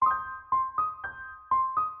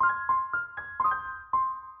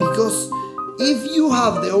because if you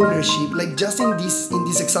have the ownership, like just in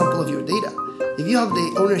this example of your data, if you have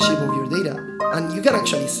the ownership of your data and you can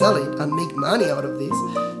actually sell it and make money out of this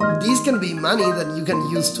can be money that you can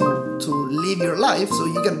use to live your life. So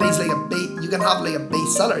you can you can have like a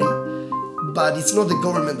base salary, but it's not the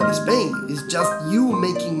government that is paying you. It's just you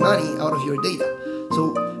making money out of your data.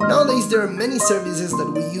 So nowadays there are many services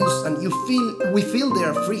that we use and we feel they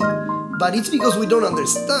are free, but it's because we don't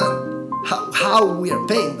understand how we are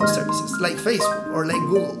paying those services, like Facebook or like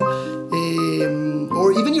Google,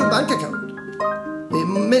 or even your bank account.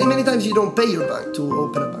 Many times you don't pay your bank to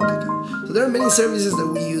open a bank account. So there are many services that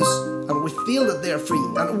we use and we feel that they are free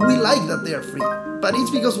and we like that they are free, but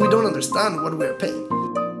it's because we don't understand what we are paying.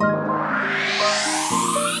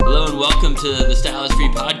 Hello and welcome to the Style is Free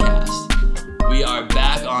podcast. We are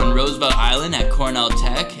back on Roosevelt Island at Cornell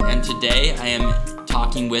Tech, and today I am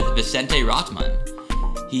talking with Vicente Rotman.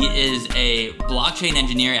 He is a blockchain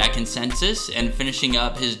engineer at ConsenSys and finishing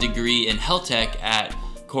up his degree in health tech at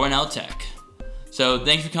Cornell Tech. So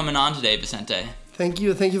thanks for coming on today, Vicente. Thank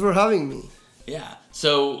you for having me. Yeah.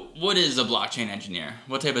 So what is a blockchain engineer?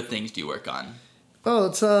 What type of things do you work on? Oh,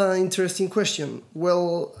 that's an interesting question.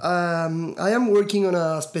 Well, I am working on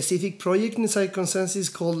a specific project inside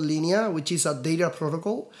ConsenSys called Linea, which is a data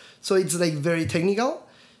protocol. So it's like very technical.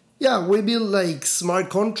 Yeah, we build like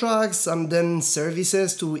smart contracts and then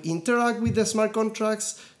services to interact with the smart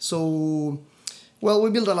contracts. So, well,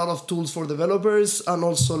 we build a lot of tools for developers and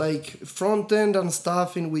also like front end and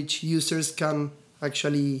stuff in which users can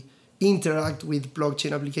actually interact with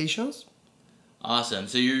blockchain applications. Awesome.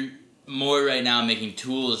 So you're more right now making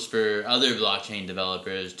tools for other blockchain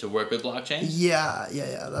developers to work with blockchain? Yeah.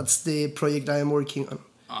 That's the project I am working on.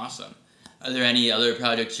 Awesome. Are there any other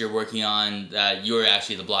projects you're working on that you're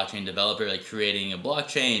actually the blockchain developer, like creating a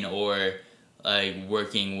blockchain or like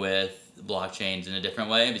working with blockchains in a different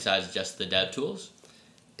way besides just the dev tools?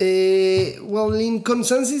 Well, in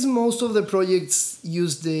ConsenSys, most of the projects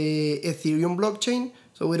use the Ethereum blockchain.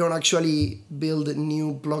 So we don't actually build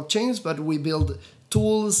new blockchains, but we build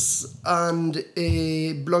tools and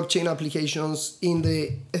blockchain applications in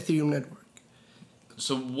the Ethereum network.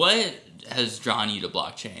 So what has drawn you to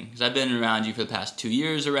blockchain? Because I've been around you for the past 2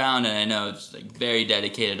 years around, and I know it's like very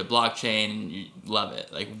dedicated to blockchain and you love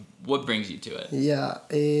it. Like, what brings you to it? Yeah.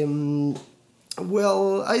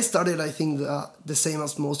 Well, I started, I think, the same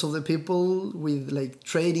as most of the people with like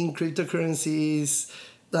trading cryptocurrencies,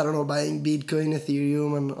 I don't know, buying Bitcoin,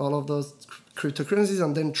 Ethereum, and all of those cryptocurrencies,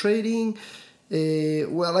 and then trading.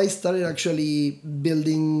 Well, I started actually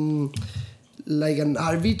building like an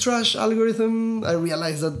arbitrage algorithm. I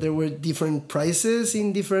realized that there were different prices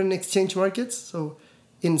in different exchange markets. So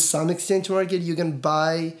in some exchange market, you can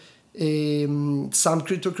buy some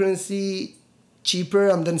cryptocurrency cheaper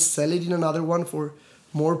and then sell it in another one for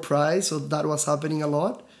more price. So that was happening a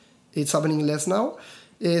lot. It's happening less now.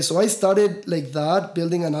 So I started like that,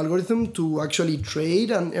 building an algorithm to actually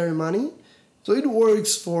trade and earn money. So it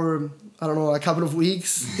works for, I don't know, a couple of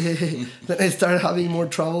weeks. Then I started having more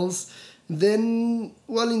troubles. Then,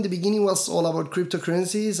 well, in the beginning was all about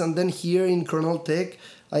cryptocurrencies. And then here in Cornell Tech,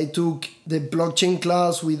 I took the blockchain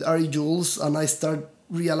class with Ari Jules, and I started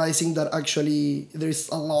realizing that actually there's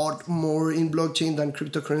a lot more in blockchain than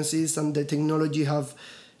cryptocurrencies, and the technology have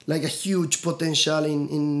like a huge potential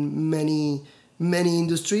in many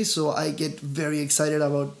industries. So I get very excited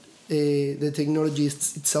about the technology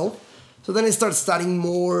itself. So then I start studying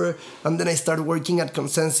more, and then I start working at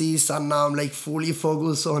ConsenSys, and now I'm like fully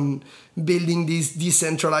focused on building this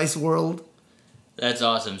decentralized world. That's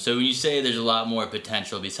awesome. So when you say there's a lot more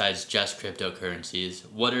potential besides just cryptocurrencies,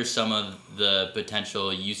 what are some of the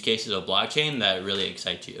potential use cases of blockchain that really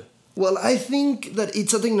excite you? Well, I think that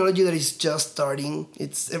it's a technology that is just starting.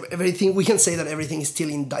 It's everything. We can say that everything is still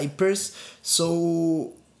in diapers.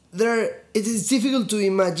 So it is difficult to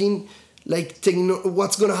imagine like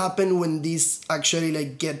what's gonna happen when this actually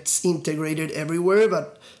like gets integrated everywhere.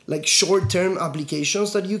 But like short-term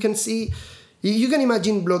applications that you can see, you can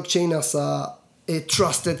imagine blockchain as a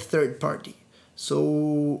trusted third party.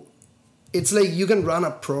 So it's like you can run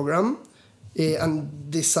a program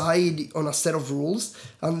and decide on a set of rules,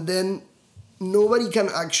 and then nobody can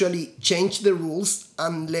actually change the rules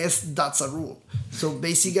unless that's a rule. So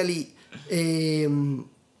basically,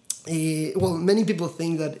 well, many people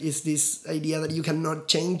think that is this idea that you cannot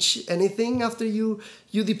change anything after you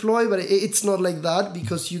deploy, but it's not like that,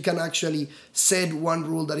 because you can actually set one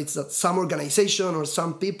rule that it's that some organization or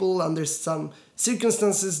some people under some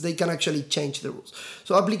circumstances, they can actually change the rules.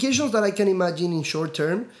 So applications that I can imagine in short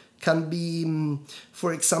term can be,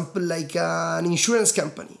 for example, like an insurance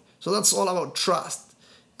company. So that's all about trust.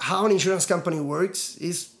 How an insurance company works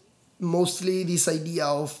is mostly this idea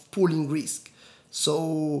of pooling risk.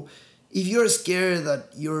 So if you're scared that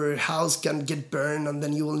your house can get burned and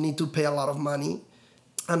then you will need to pay a lot of money,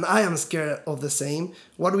 and I am scared of the same,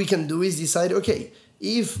 what we can do is decide, okay,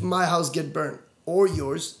 if my house get burned or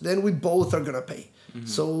yours, then we both are gonna pay.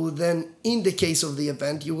 So then in the case of the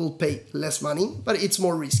event, you will pay less money, but it's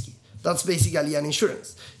more risky. That's basically an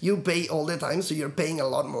insurance. You pay all the time, so you're paying a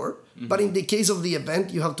lot more. But in the case of the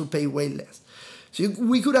event, you have to pay way less. So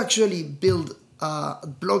we could actually build a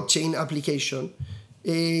blockchain application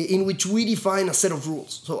in which we define a set of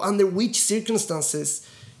rules. So under which circumstances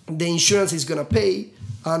the insurance is gonna pay,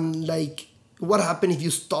 and like what happens if you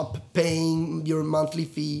stop paying your monthly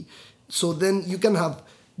fee. So then you can have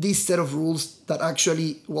this set of rules that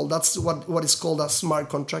actually, well, that's what is called a smart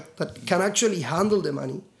contract that can actually handle the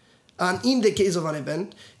money. And in the case of an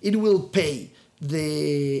event, it will pay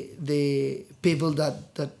the people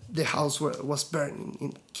that the house was burned,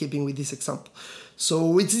 in keeping with this example.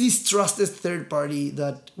 So it's this trusted third party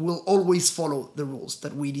that will always follow the rules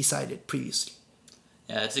that we decided previously.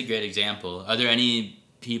 Yeah, that's a great example. Are there any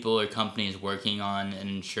people or companies working on an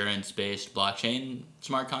insurance-based blockchain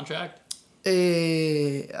smart contract?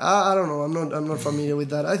 I don't know. I'm not familiar with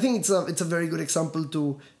that. I think it's a very good example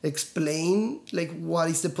to explain like what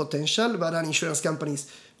is the potential, but an insurance company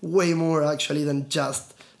is way more actually than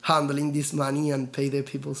just handling this money and pay the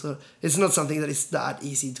people. So it's not something that is that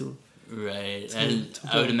easy to. Right, and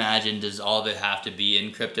I would imagine, does all of it have to be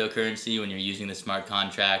in cryptocurrency when you're using the smart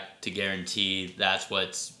contract to guarantee that's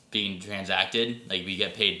what's being transacted? Like, we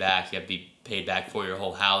get paid back, you have to be paid back for your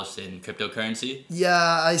whole house in cryptocurrency?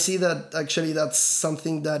 Yeah, I see that actually that's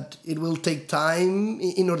something that it will take time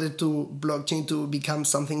in order to blockchain to become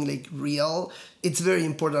something like real. It's very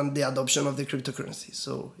important, the adoption of the cryptocurrency.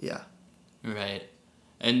 So, yeah. Right.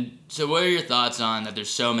 And so what are your thoughts on that there's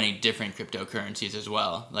so many different cryptocurrencies as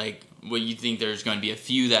well? Like, what you think there's going to be a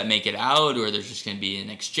few that make it out, or there's just going to be an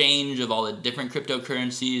exchange of all the different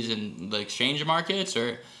cryptocurrencies in the exchange markets?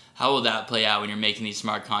 Or how will that play out when you're making these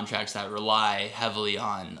smart contracts that rely heavily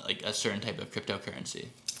on like a certain type of cryptocurrency?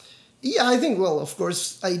 Yeah, I think, well, of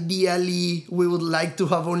course, ideally, we would like to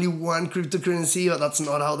have only one cryptocurrency, but that's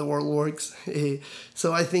not how the world works.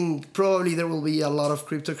 So I think probably there will be a lot of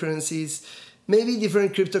cryptocurrencies, maybe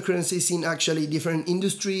different cryptocurrencies in actually different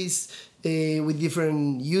industries with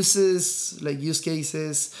different uses, like use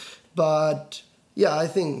cases. But yeah, I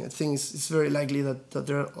think it's very likely that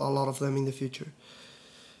there are a lot of them in the future.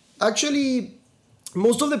 Actually,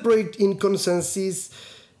 most of the project in Consensus,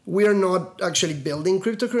 we are not actually building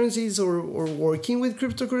cryptocurrencies or working with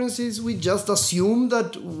cryptocurrencies. We just assume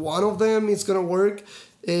that one of them is going to work.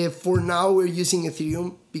 For now, we're using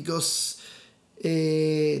Ethereum because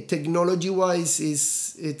technology-wise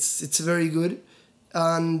it's very good,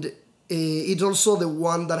 and it's also the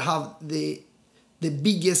one that have the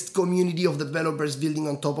biggest community of developers building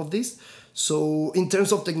on top of this. So in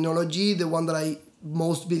terms of technology, the one that I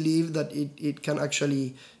most believe that it can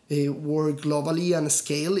actually work globally and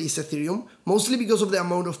scale is Ethereum, mostly because of the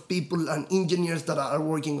amount of people and engineers that are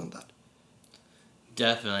working on that.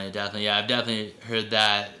 Definitely. Yeah, I've definitely heard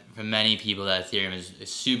that from many people that Ethereum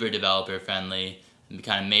is super developer friendly and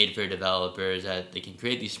kind of made for developers, that they can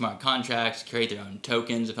create these smart contracts, create their own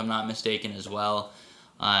tokens, if I'm not mistaken, as well,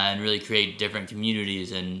 and really create different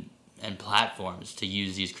communities and platforms to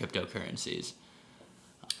use these cryptocurrencies.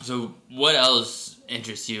 So what else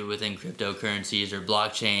interests you within cryptocurrencies or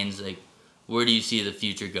blockchains? Like, where do you see the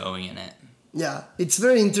future going in it? Yeah, it's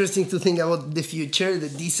very interesting to think about the future, the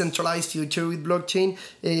decentralized future with blockchain.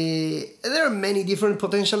 There are many different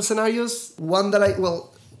potential scenarios. One that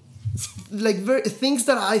things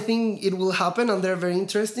that I think it will happen and they're very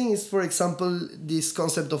interesting is, for example, this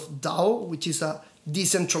concept of DAO, which is a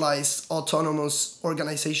decentralized autonomous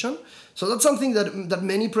organization. So that's something that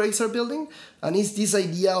many projects are building, and it's this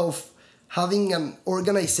idea of having an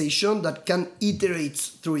organization that can iterate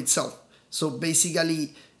through itself. So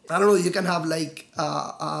basically, I don't know, you can have like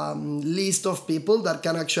a list of people that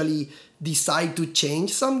can actually decide to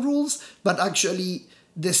change some rules, but actually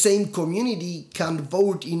the same community can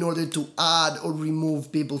vote in order to add or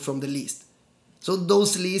remove people from the list. So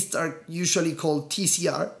those lists are usually called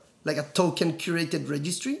TCR, like a token curated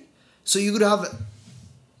registry. So you could have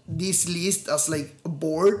this list as like a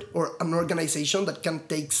board or an organization that can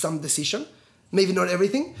take some decision, maybe not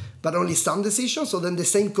everything, but only some decision. So then the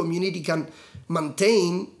same community can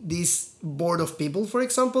maintain this board of people, for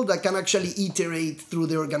example, that can actually iterate through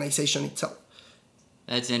the organization itself.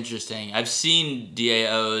 That's interesting. I've seen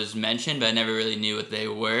DAOs mentioned, but I never really knew what they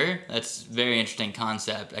were. That's a very interesting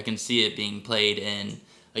concept. I can see it being played in,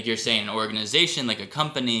 like you're saying, an organization, like a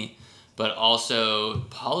company, but also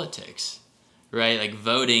politics, right? Like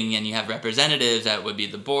voting, and you have representatives that would be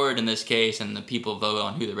the board in this case, and the people vote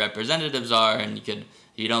on who the representatives are, and if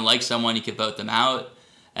you don't like someone, you could vote them out.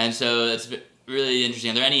 And so that's really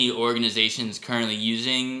interesting. Are there any organizations currently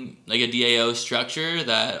using like a DAO structure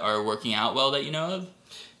that are working out well that you know of?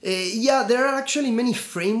 Yeah, there are actually many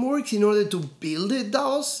frameworks in order to build the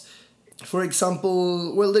DAOs. For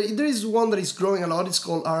example, well, there is one that is growing a lot. It's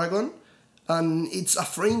called Aragon, and it's a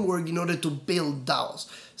framework in order to build DAOs.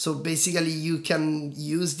 So basically, you can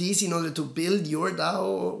use this in order to build your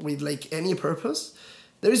DAO with like any purpose.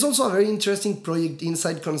 There is also a very interesting project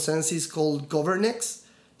inside Consensus called Governex.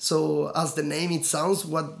 So as the name it sounds,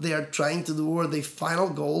 what they are trying to do, or the final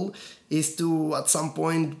goal, is to at some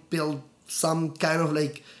point build some kind of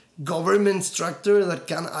like government structure that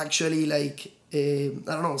can actually like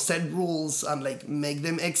set rules and like make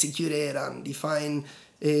them executed and define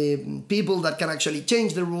people that can actually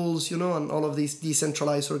change the rules, and all of this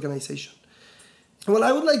decentralized organization. Well,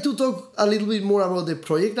 I would like to talk a little bit more about the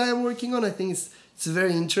project I am working on. I think it's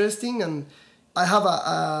very interesting, and I have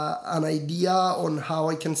an idea on how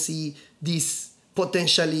I can see this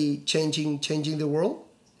potentially changing the world.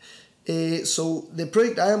 So the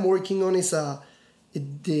project I am working on is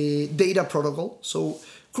the data protocol. So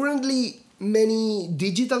currently, many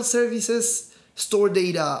digital services store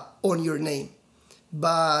data on your name.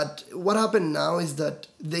 But what happened now is that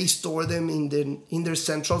they store them in their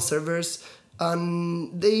central servers,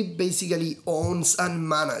 and they basically owns and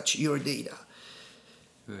manage your data.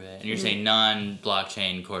 Right. And you're saying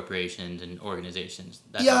non-blockchain corporations and organizations.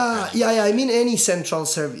 Yeah. I mean any central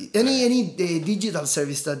service, any digital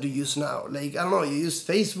service that you use now. Like, I don't know, you use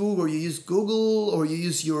Facebook, or you use Google, or you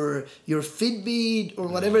use your Fitbit, or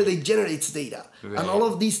whatever, they generates data. Right. And all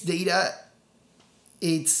of this data,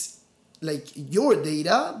 it's like your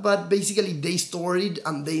data, but basically they store it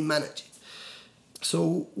and they manage it.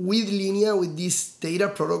 So with Linea, with this data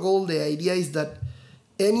protocol, the idea is that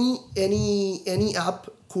any app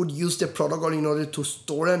could use the protocol in order to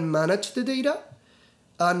store and manage the data.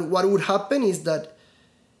 And what would happen is that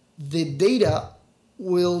the data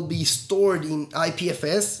will be stored in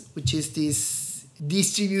IPFS, which is this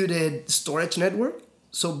distributed storage network.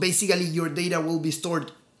 So basically your data will be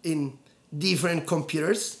stored in different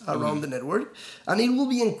computers around the network, and it will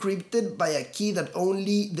be encrypted by a key that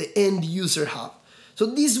only the end user have. So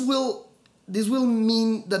this will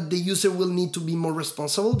mean that the user will need to be more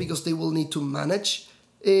responsible, because they will need to manage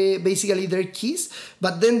basically their keys,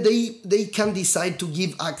 but then they can decide to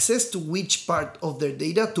give access to which part of their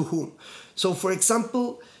data to whom. So for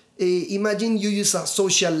example, imagine you use a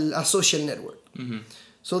social network. Mm-hmm.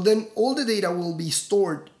 So then all the data will be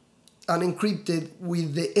stored and encrypted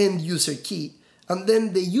with the end user key, and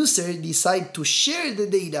then the user decide to share the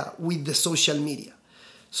data with the social media.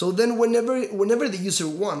 So then whenever the user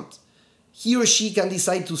wants, he or she can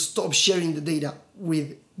decide to stop sharing the data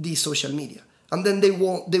with the social media, and then they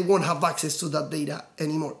won't have access to that data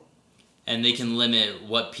anymore. And they can limit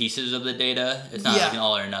what pieces of the data. It's not like an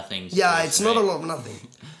all or nothing. Yeah, it's not all or nothing.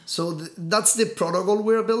 So that's the protocol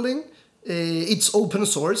we're building. It's open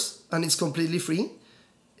source and it's completely free.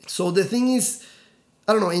 So the thing is,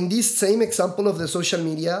 I don't know, in this same example of the social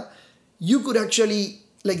media, you could actually,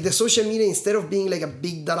 like the social media, instead of being like a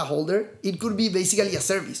big data holder, it could be basically a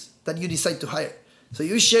service that you decide to hire. So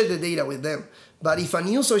you share the data with them. But if a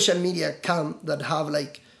new social media come that have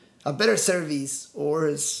like a better service,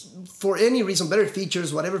 or for any reason, better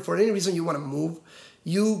features, whatever, for any reason you want to move,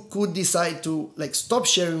 you could decide to like stop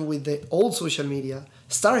sharing with the old social media,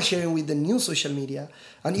 start sharing with the new social media,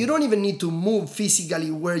 and you don't even need to move physically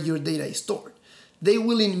where your data is stored. They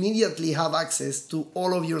will immediately have access to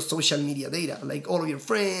all of your social media data, like all of your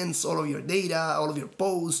friends, all of your data, all of your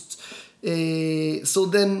posts. So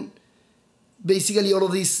then basically all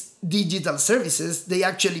of these digital services, they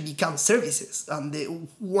actually become services, and the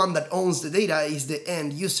one that owns the data is the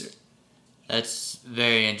end user. That's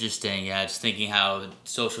very interesting. Yeah, just thinking how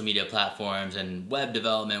social media platforms and web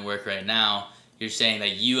development work right now. You're saying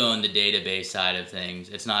that you own the database side of things.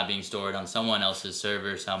 It's not being stored on someone else's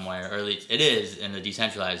server somewhere, or at least it is in a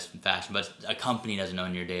decentralized fashion, but a company doesn't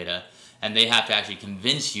own your data. And they have to actually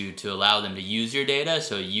convince you to allow them to use your data,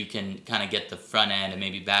 so you can kind of get the front end and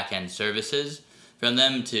maybe back end services from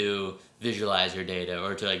them to visualize your data,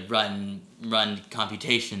 or to like run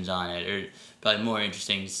computations on it, or probably more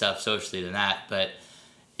interesting stuff socially than that. But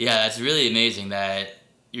yeah, that's really amazing that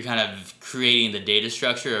you're kind of creating the data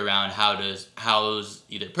structure around how to house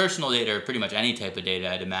either personal data or pretty much any type of data,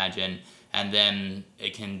 I'd imagine, and then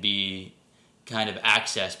it can be kind of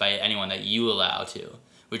accessed by anyone that you allow to,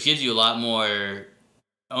 which gives you a lot more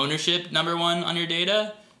ownership, number one, on your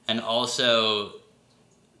data, and also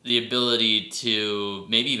the ability to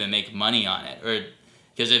maybe even make money on it. Or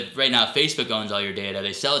because if right now Facebook owns all your data,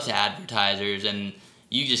 they sell it to advertisers and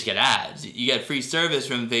you just get ads. You get free service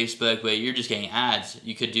from Facebook, but you're just getting ads.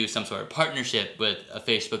 You could do some sort of partnership with a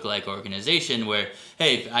Facebook-like organization where,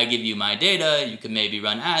 hey, if I give you my data, you can maybe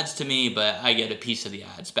run ads to me, but I get a piece of the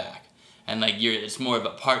ads back. And like it's more of a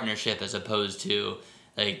partnership as opposed to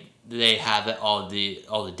like they have all the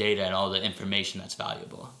data and all the information that's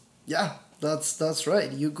valuable. Yeah, that's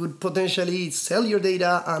right. You could potentially sell your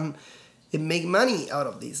data and make money out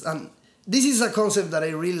of this. And this is a concept that I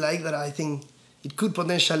really like, that I think it could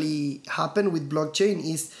potentially happen with blockchain,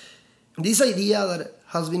 is this idea that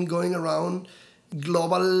has been going around,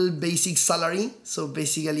 global basic salary. So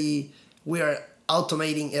basically we are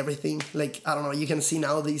automating everything. Like, I don't know, you can see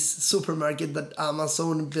now this supermarket that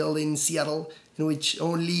Amazon built in Seattle, in which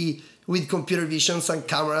only with computer visions and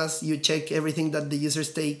cameras you check everything that the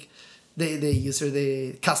users take,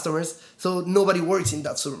 the customers. So nobody works in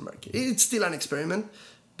that supermarket. It's still an experiment,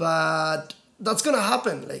 but that's gonna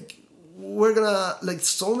happen. Like, we're gonna, like,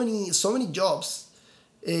 so many jobs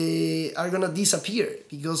are gonna disappear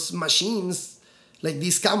because machines like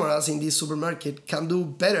these cameras in this supermarket can do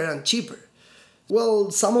better and cheaper.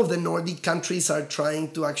 Well, some of the Nordic countries are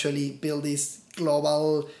trying to actually build this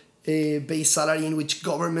global base salary in which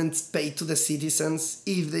governments pay to the citizens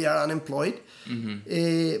if they are unemployed.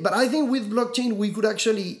 Mm-hmm. But I think with blockchain we could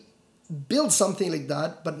actually build something like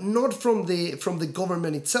that, but not from the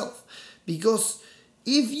government itself, because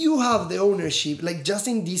if you have the ownership, like just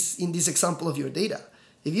in this example of your data,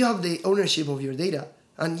 if you have the ownership of your data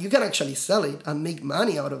and you can actually sell it and make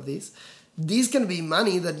money out of this can be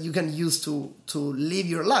money that you can use to live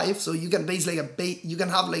your life. So you can you can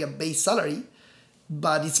have like a base salary,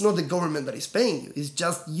 but it's not the government that is paying you. It's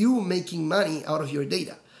just you making money out of your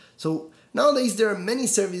data. So nowadays there are many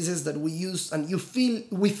services that we use and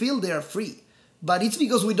we feel they are free, but it's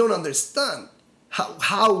because we don't understand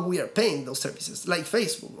how we are paying those services, like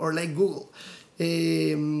Facebook or like Google,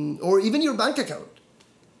 or even your bank account.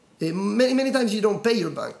 Many times you don't pay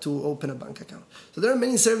your bank to open a bank account. So there are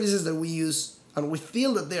many services that we use and we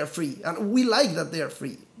feel that they are free and we like that they are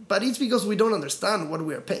free, but it's because we don't understand what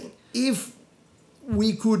we are paying. If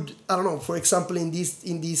we could, I don't know, for example, in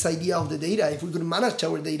this idea of the data, if we could manage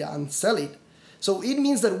our data and sell it, so it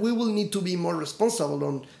means that we will need to be more responsible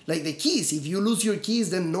on, like, the keys. If you lose your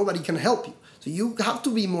keys, then nobody can help you. So you have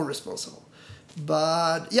to be more responsible.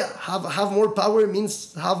 But yeah, have more power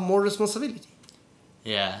means have more responsibility.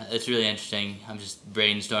 Yeah, it's really interesting. I'm just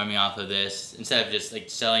brainstorming off of this. Instead of just like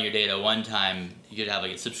selling your data one time, you could have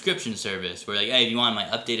like a subscription service where, like, hey, if you want my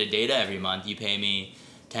updated data every month, you pay me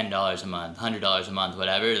 $10 a month, $100 a month,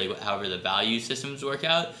 whatever, like however the value systems work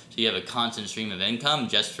out. So you have a constant stream of income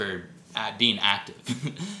just for being active,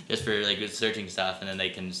 just for like searching stuff, and then they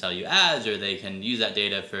can sell you ads, or they can use that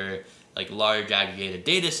data for like large aggregated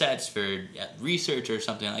data sets for research or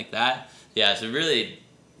something like that. Yeah, so really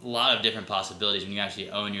a lot of different possibilities when you actually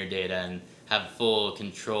own your data and have full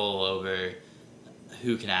control over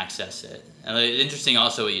who can access it. And it's interesting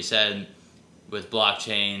also what you said with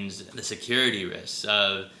blockchains, the security risks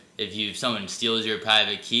of if someone steals your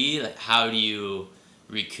private key, like how do you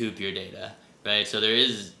recoup your data, right? So there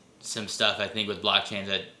is some stuff I think with blockchains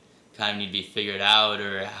that kind of need to be figured out,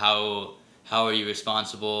 or how are you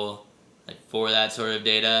responsible like for that sort of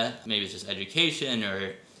data? Maybe it's just education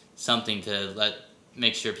or something to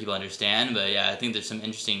make sure people understand. But yeah, I think there's some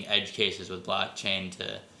interesting edge cases with blockchain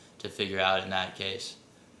to figure out in that case.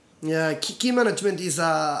 Yeah, key management is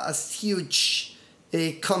a huge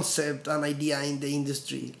concept and idea in the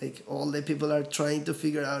industry. Like, all the people are trying to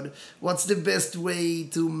figure out what's the best way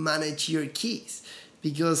to manage your keys,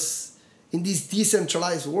 because in this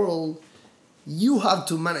decentralized world you have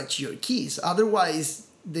to manage your keys. Otherwise,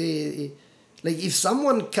 if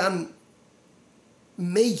someone can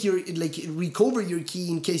make recover your key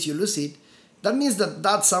in case you lose it, that means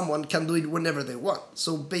that someone can do it whenever they want.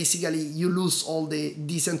 So basically you lose all the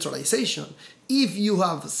decentralization if you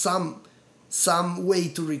have some way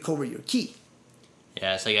to recover your key.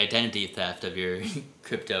 Yeah, it's like identity theft of your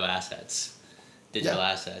crypto assets, digital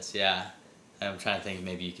assets. Yeah, I'm trying to think,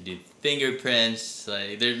 maybe you could do fingerprints,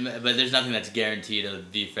 but there's nothing that's guaranteed to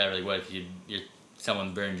be forever. Like, what if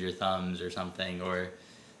someone burns your thumbs or something, or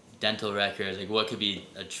dental records? Like, what could be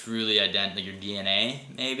a truly like your DNA,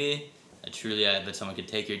 maybe? But someone could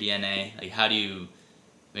take your DNA. Like, how do you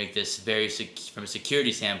make this from a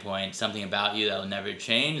security standpoint, something about you that will never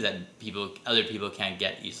change, that other people can't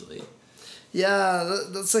get easily? Yeah,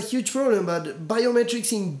 that's a huge problem. But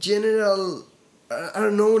biometrics in general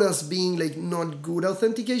are known as being like not good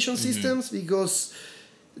authentication systems, because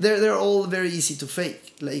they're all very easy to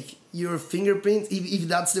fake. Like your fingerprint, if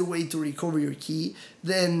that's the way to recover your key,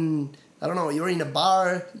 then I don't know, you're in a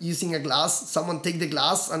bar using a glass, someone take the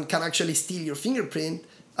glass and can actually steal your fingerprint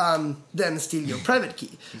and then steal your private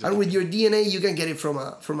key. Exactly. And with your DNA, you can get it from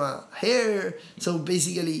a hair. So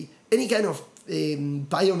basically, any kind of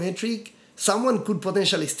biometric, someone could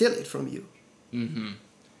potentially steal it from you. Mm-hmm.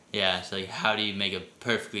 Yeah, so like how do you make a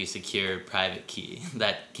perfectly secure private key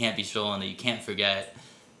that can't be stolen, that you can't forget?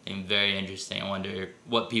 And very interesting. I wonder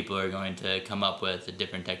what people are going to come up with, the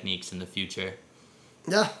different techniques in the future.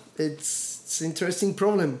 Yeah, it's an interesting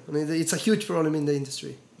problem. I mean, it's a huge problem in the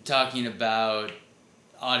industry. Talking about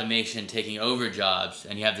automation taking over jobs,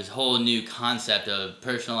 and you have this whole new concept of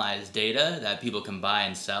personalized data that people can buy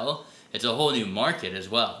and sell. It's a whole new market as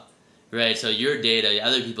well. Right, so your data,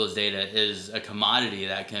 other people's data, is a commodity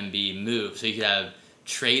that can be moved. So you could have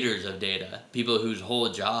traders of data, people whose whole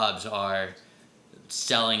jobs are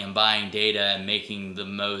selling and buying data and making the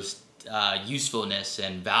most usefulness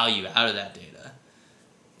and value out of that data.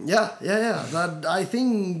 Yeah. That, I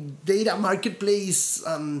think data marketplace,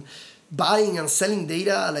 buying and selling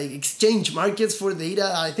data, like exchange markets for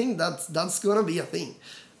data, I think that's gonna be a thing.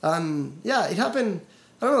 Yeah, it happened.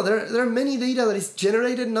 I don't know, there are many data that is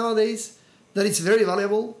generated nowadays that is very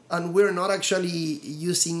valuable and we're not actually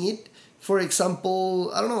using it. For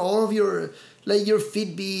example, I don't know, all of your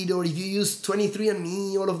Fitbit, or if you use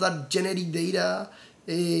 23andMe, all of that genetic data,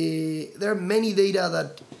 there are many data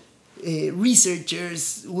that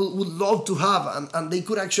researchers would love to have, and they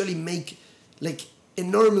could actually make like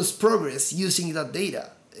enormous progress using that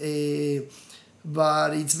data.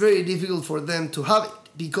 But it's very difficult for them to have it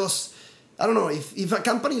because, I don't know, if a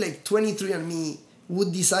company like 23andMe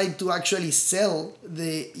would decide to actually sell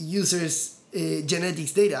the user's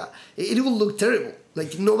genetics data, it will look terrible.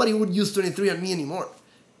 Like nobody would use 23andMe anymore.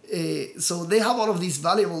 So they have all of this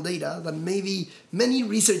valuable data that maybe many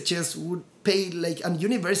researchers would pay, like, and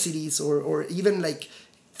universities or even like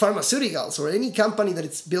pharmaceuticals or any company that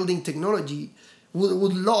is building technology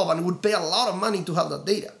would love and would pay a lot of money to have that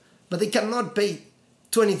data. But they cannot pay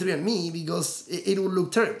 23andMe because it would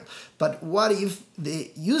look terrible. But what if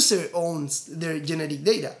the user owns their genetic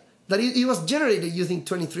data? That it was generated using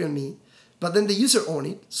 23andMe, but then the user owns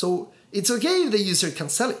it. So it's okay if the user can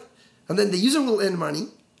sell it. And then the user will earn money.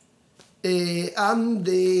 And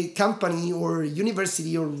the company or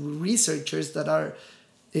university or researchers that are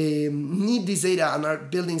need this data and are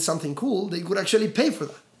building something cool, they could actually pay for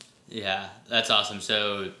that. Yeah, that's awesome.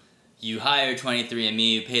 So you hire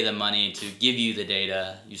 23andMe, you pay them money to give you the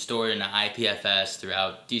data, you store it in an IPFS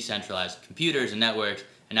throughout decentralized computers and networks,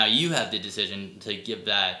 and now you have the decision to give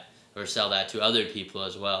that or sell that to other people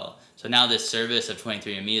as well. So now this service of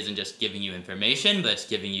 23andMe isn't just giving you information, but it's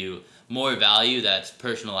giving you more value that's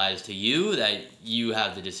personalized to you, that you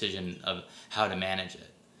have the decision of how to manage it.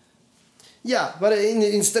 Yeah, but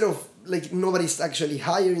instead of like nobody's actually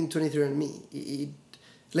hiring 23andMe,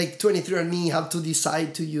 like 23andMe have to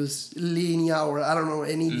decide to use Linea or I don't know,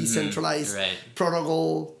 any decentralized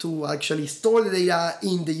protocol to actually store the data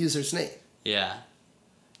in the user's name. Yeah.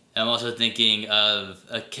 I'm also thinking of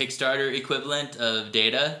a Kickstarter equivalent of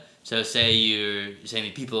data. So say you're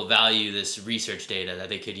saying people value this research data that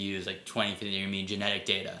they could use, like 23andMe genetic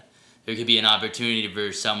data. There could be an opportunity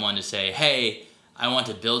for someone to say, hey, I want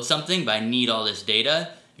to build something, but I need all this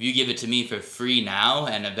data. If you give it to me for free now,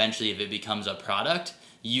 and eventually if it becomes a product,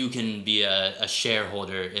 you can be a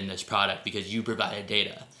shareholder in this product because you provided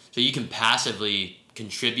data. So you can passively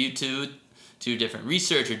contribute to different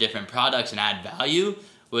research or different products and add value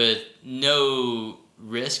with no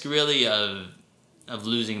risk really of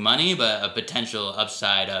losing money, but a potential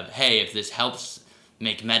upside of, hey, if this helps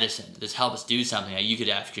make medicine, this helps do something, you could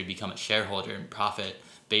actually become a shareholder and profit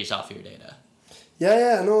based off your data.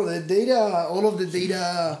 The data, all of the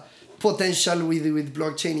data potential with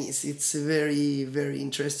blockchain it's very, very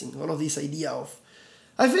interesting. All of this idea of,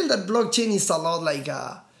 I feel that blockchain is a lot like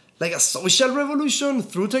a social revolution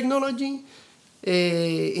through technology,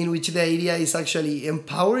 in which the idea is actually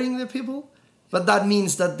empowering the people, but that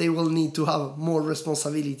means that they will need to have more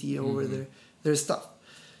responsibility over their stuff.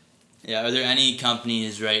 Yeah, are there any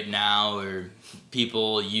companies right now or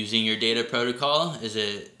people using your data protocol? Is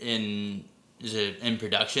it in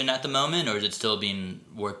production at the moment, or is it still being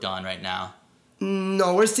worked on right now?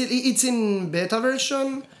 No, it's in beta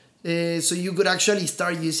version, so you could actually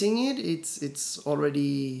start using it. It's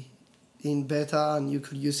already in beta and you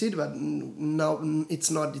could use it, but no, it's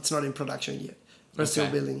not in production yet. We're still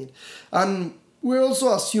building it. And we're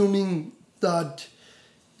also assuming that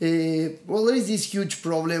there is this huge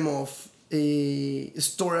problem of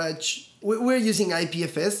storage. We're using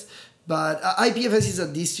IPFS, But IPFS is a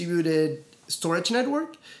distributed storage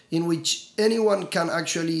network in which anyone can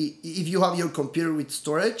actually, if you have your computer with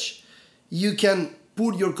storage, you can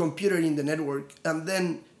put your computer in the network and then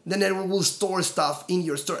the network will store stuff in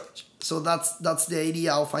your storage. So that's the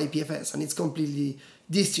idea of IPFS, and it's completely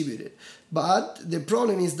distributed. But the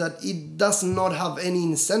problem is that it does not have any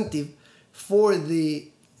incentive for the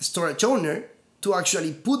storage owner to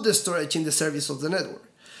actually put the storage in the service of the network.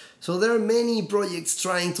 So there are many projects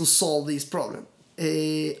trying to solve this problem.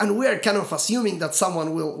 And we are kind of assuming that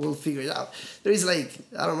someone will figure it out. There is I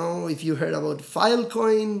don't know if you heard about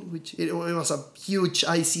Filecoin, which it was a huge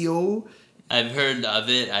ICO. I've heard of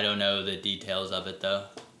it. I don't know the details of it though.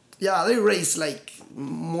 Yeah, they raised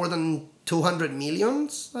more than 200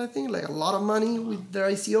 millions, I think, a lot of money with their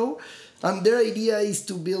ICO. And their idea is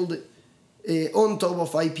to build on top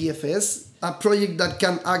of IPFS a project that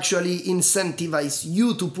can actually incentivize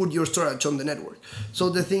you to put your storage on the network. So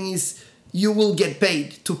the thing is, you will get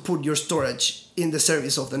paid to put your storage in the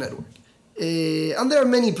service of the network. And there are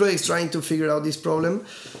many projects trying to figure out this problem.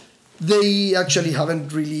 They actually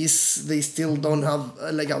haven't released, they still don't have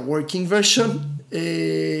a working version.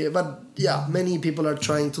 But yeah, many people are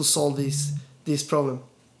trying to solve this problem.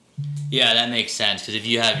 Yeah, that makes sense, because if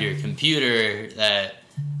you have your computer that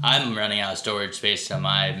I'm running out of storage space on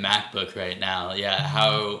my MacBook right now, yeah,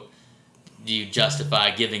 how do you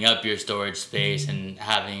justify giving up your storage space and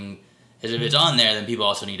having, because if it's on there, then people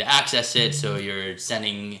also need to access it, so you're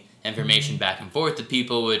sending information back and forth to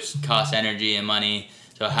people, which costs energy and money.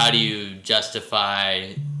 So how do you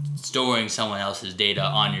justify storing someone else's data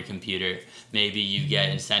on your computer? Maybe you get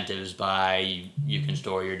incentives by you can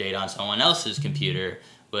store your data on someone else's computer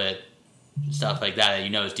with stuff like that you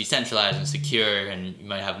know is decentralized and secure, and you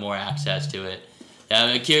might have more access to it.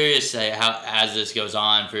 I'm curious how, as this goes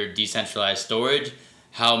on for decentralized storage,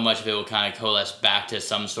 how much of it will kind of coalesce back to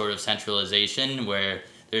some sort of centralization where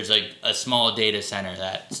there's a small data center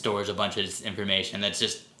that stores a bunch of information that's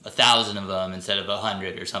just 1,000 of them instead of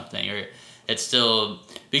 100 or something, or it's still,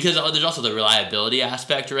 because there's also the reliability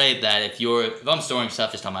aspect, right? That if I'm storing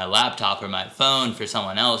stuff just on my laptop or my phone for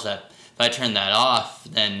someone else, that if I turn that off,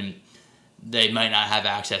 then they might not have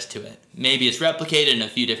access to it. Maybe it's replicated in a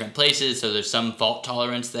few different places, so there's some fault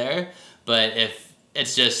tolerance there. But if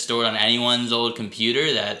it's just stored on anyone's old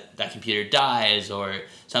computer, that computer dies or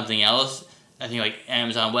something else, I think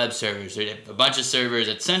Amazon Web Servers, or a bunch of servers,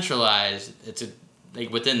 it's centralized. It's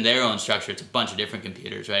within their own structure, it's a bunch of different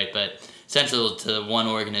computers, right? But central to one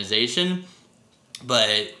organization.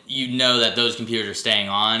 But you know that those computers are staying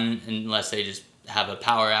on unless they just have a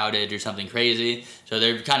power outage or something crazy. So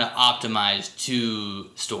they're kind of optimized to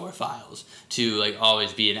store files, to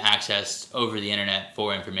always be accessed over the internet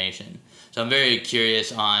for information. So I'm very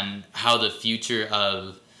curious on how the future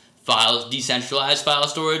of decentralized file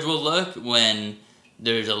storage will look when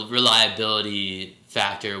there's a reliability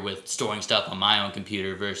factor with storing stuff on my own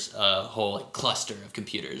computer versus a whole cluster of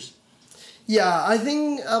computers. Yeah, I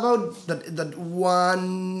think about that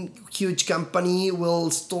one huge company will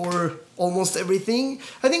store almost everything.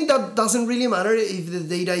 I think that doesn't really matter if the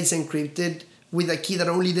data is encrypted with a key that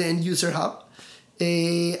only the end user have.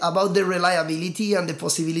 About the reliability and the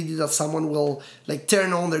possibility that someone will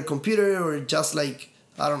turn on their computer or just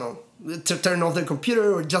to turn off their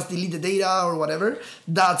computer or just delete the data or whatever.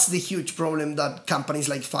 That's the huge problem that companies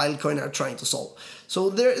like Filecoin are trying to solve. So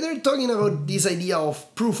they're talking about this idea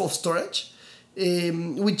of proof of storage,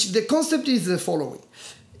 which the concept is the following.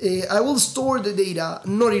 I will store the data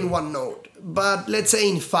not in one node, but let's say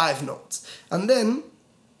in 5 nodes. And then,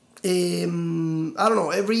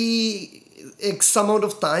 every X amount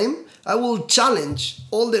of time, I will challenge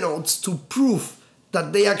all the nodes to prove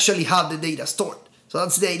that they actually have the data stored. So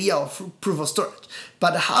that's the idea of proof of storage.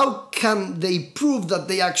 But how can they prove that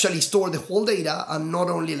they actually store the whole data and not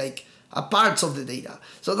only a parts of the data?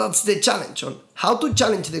 So that's the challenge on how to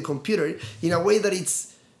challenge the computer in a way that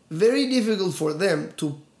it's very difficult for them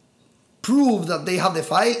to prove that they have the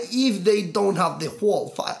file if they don't have the whole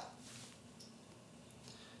file.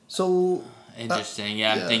 So interesting.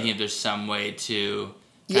 I'm thinking if there's some way to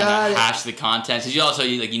kind of hash the contents. Because you also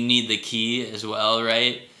you need the key as well,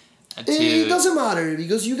 right? It doesn't matter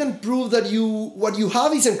because you can prove that what you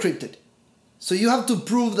have is encrypted. So you have to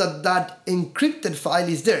prove that encrypted file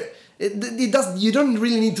is there. You don't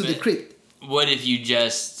really need to decrypt. What if you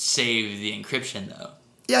just save the encryption though?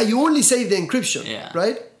 Yeah, you only save the encryption,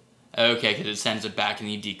 right? Okay, because it sends it back and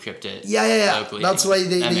you decrypt it. Yeah. Locally. That's why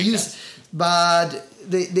they use. Sense. But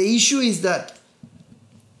the issue is that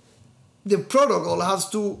the protocol has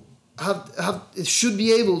to it should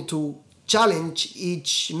be able to challenge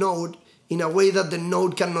each node in a way that the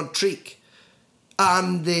node cannot trick.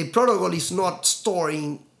 and the protocol is not storing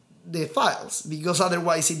the files because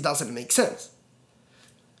otherwise it doesn't make sense.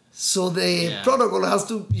 So the protocol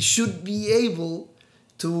should be able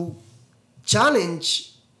to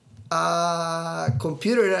challenge a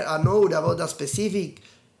computer, a node about a specific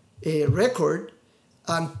record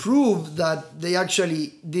and prove that they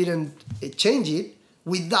actually didn't change it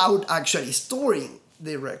without actually storing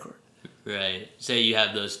the record. Right. Say you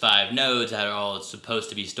have those 5 nodes that are all supposed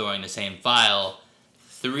to be storing the same file.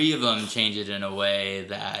 3 of them change it in a way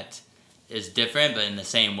that is different, but in the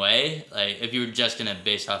same way. Like, if you were just going to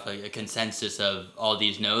base off like a consensus of all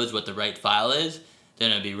these nodes what the right file is,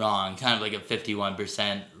 then it would be wrong. Kind of like a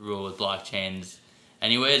 51% rule with blockchains.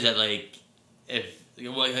 Anyways, that like,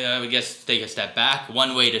 I would guess take a step back.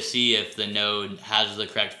 One way to see if the node has the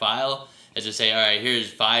correct file is to say, all right,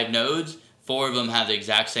 here's 5 nodes. 4 of them have the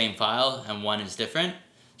exact same file and 1 is different.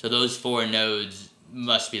 So those 4 nodes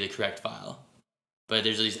must be the correct file. But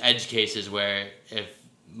there's these edge cases where if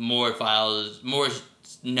more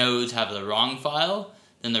nodes have the wrong file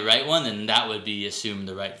than the right one, then that would be assumed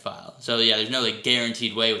the right file. So yeah, there's no like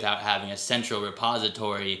guaranteed way without having a central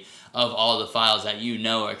repository of all the files that you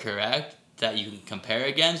know are correct that you can compare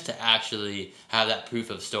against to actually have that proof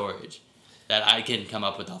of storage that I can come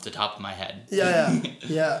up with off the top of my head.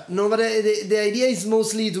 Yeah. No, but the idea is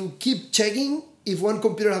mostly to keep checking if one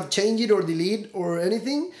computer have changed it or delete or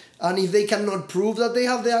anything, and if they cannot prove that they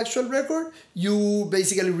have the actual record, you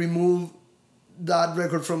basically remove that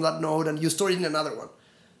record from that node and you store it in another one.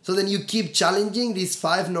 So then you keep challenging these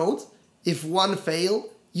 5 nodes. If one fail,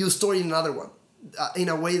 you store it in another one in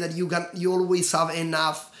a way that you always have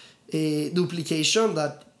enough duplication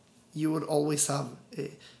that you would always have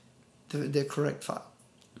the correct file.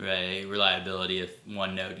 Right, reliability. If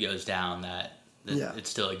one node goes down, that it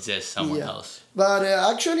still exists somewhere else. But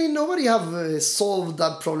actually, nobody have solved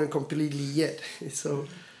that problem completely yet. So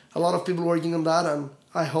a lot of people working on that, and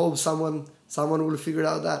I hope someone will figure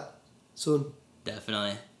out that soon.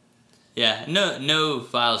 Definitely. Yeah, no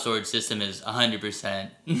file storage system is 100%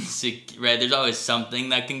 right? There's always something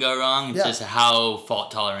that can go wrong. It's just how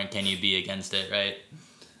fault tolerant can you be against it, right?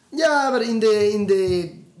 Yeah, but in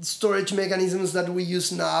the storage mechanisms that we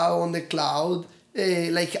use now on the cloud,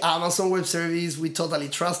 like Amazon Web Service, we totally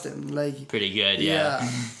trust them. Like pretty good, yeah.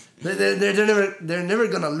 they're never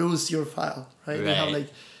gonna lose your file, right? They have like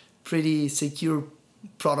pretty secure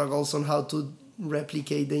protocols on how to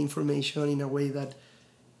replicate the information in a way that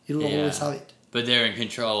it will always have it. But they're in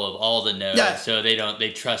control of all the nodes, so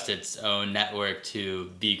they trust its own network to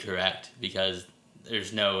be correct because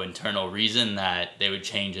there's no internal reason that they would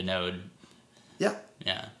change a node.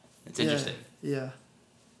 Yeah. It's interesting. Yeah.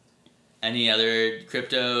 Any other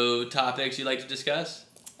crypto topics you'd like to discuss?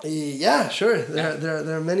 Yeah, sure.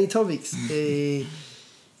 There are many topics.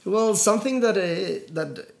 Well, something that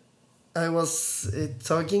I was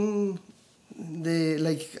talking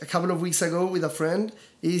a couple of weeks ago with a friend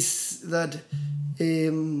is that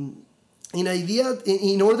in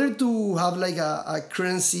order to have like a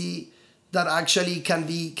currency that actually can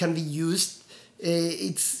be used,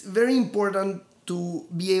 it's very important to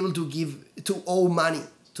be able to owe money,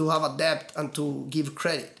 to have a debt, and to give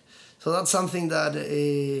credit. So that's something that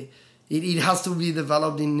it has to be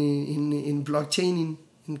developed in blockchain,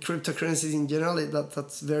 in cryptocurrencies in general.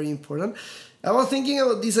 That's very important. I was thinking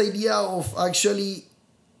about this idea of actually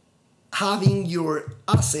having your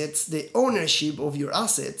assets, the ownership of your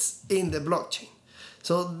assets in the blockchain.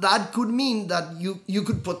 So that could mean that you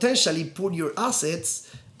could potentially put your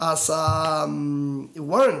assets as a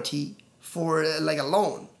warranty for like a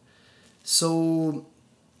loan. So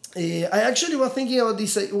I actually was thinking about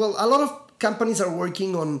this. Well, a lot of companies are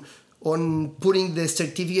working on putting the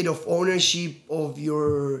certificate of ownership of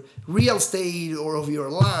your real estate or of your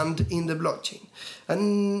land in the blockchain.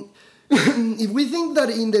 And if we think that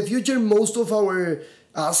in the future most of our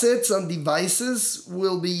assets and devices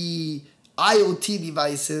will be IoT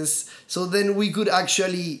devices, so then we could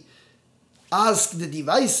actually ask the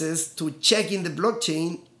devices to check in the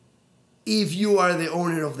blockchain if you are the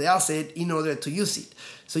owner of the asset in order to use it.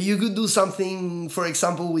 So you could do something, for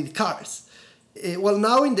example, with cars. Well,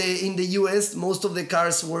 now in the US, most of the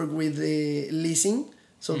cars work with leasing.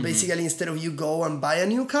 So basically, instead of you go and buy a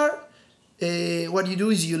new car, what you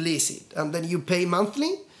do is you lease it, and then you pay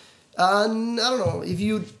monthly. And I don't know, if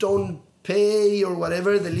you don't pay or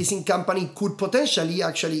whatever, the leasing company could potentially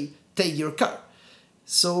actually take your car.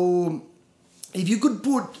 So if you could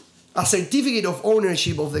put a certificate of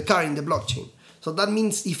ownership of the car in the blockchain, so that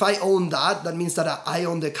means if I own that means that I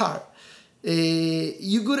own the car.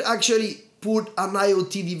 You could actually put an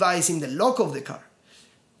IoT device in the lock of the car.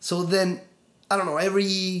 So then, I don't know,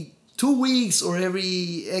 every 2 weeks or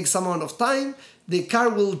every X amount of time, the car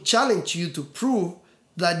will challenge you to prove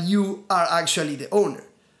that you are actually the owner.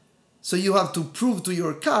 So you have to prove to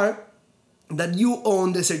your car that you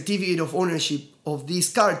own the certificate of ownership of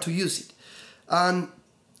this car to use it. And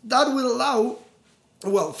that will allow,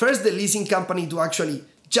 well, first the leasing company to actually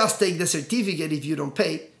just take the certificate if you don't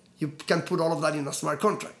pay. You can put all of that in a smart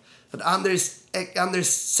contract. But under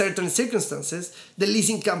certain circumstances, the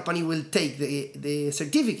leasing company will take the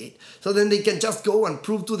certificate. So then they can just go and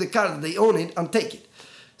prove to the car that they own it and take it.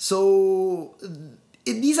 So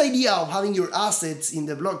this idea of having your assets in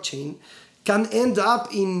the blockchain can end up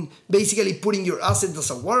in basically putting your assets as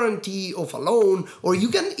a warranty of a loan, or you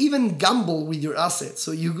can even gamble with your assets.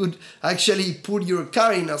 So you could actually put your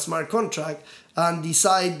car in a smart contract and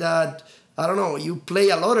decide that, I don't know, you play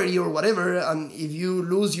a lottery or whatever, and if you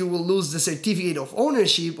lose, you will lose the certificate of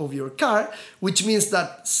ownership of your car, which means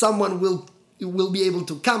that someone will be able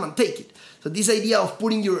to come and take it. So this idea of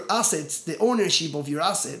putting your assets, the ownership of your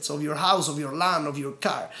assets, of your house, of your land, of your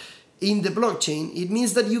car, in the blockchain, it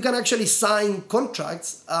means that you can actually sign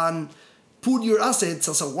contracts and put your assets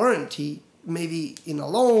as a warranty, maybe in a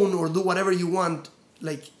loan, or do whatever you want,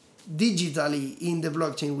 like digitally in the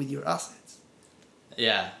blockchain with your assets.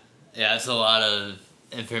 Yeah, it's a lot of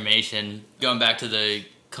information. Going back to the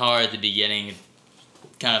car at the beginning,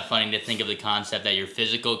 it's kind of funny to think of the concept that your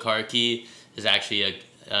physical car key is actually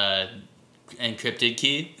a encrypted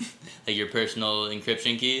key, like your personal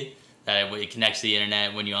encryption key, that it connects to the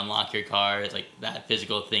internet. When you unlock your car, it's like that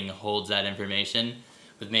physical thing holds that information,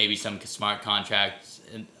 with maybe some smart contracts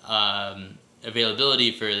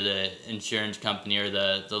availability for the insurance company or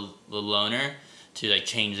the loaner to like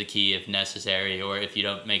change the key if necessary, or if you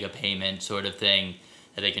don't make a payment sort of thing,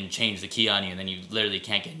 that they can change the key on you, and then you literally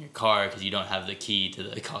can't get in your car because you don't have the key to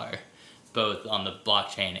the car, both on the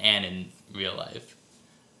blockchain and in real life.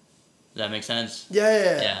 Does that make sense?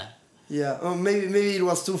 Yeah. Oh, maybe it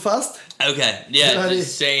was too fast. Okay. Yeah.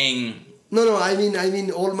 Just saying. No. I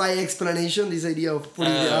mean, all my explanation. This idea of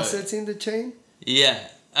putting the assets in the chain. Yeah.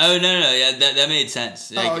 Oh no. Yeah, that made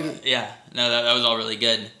sense. Like, okay. Yeah. No, that was all really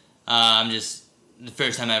good. I'm just the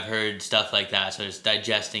first time I've heard stuff like that, so just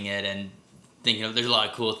digesting it and thinking of there's a lot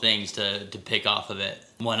of cool things to pick off of it.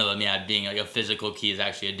 One of them, being like a physical key is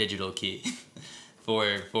actually a digital key for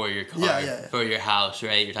your car, for your house,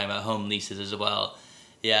 right? You're talking about home leases as well.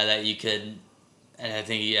 Yeah, that you could, and I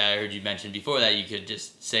think I heard you mention before that you could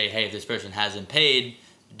just say, hey, if this person hasn't paid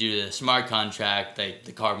due to the smart contract, like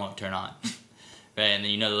the car won't turn on, right? And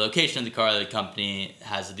then you know the location of the car, the company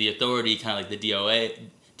has the authority, kind of like the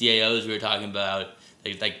DAOs we were talking about,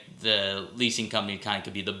 like the leasing company kind of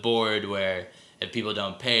could be the board where if people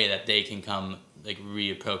don't pay, that they can come like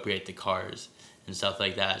reappropriate the cars and stuff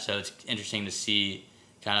like that. So it's interesting to see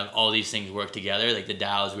kind of all these things work together, like the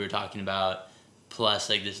DAOs we were talking about, plus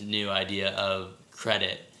like this new idea of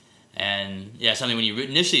credit. And yeah, something when you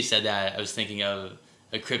initially said that, I was thinking of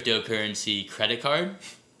a cryptocurrency credit card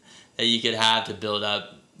that you could have to build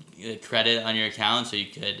up credit on your account. So you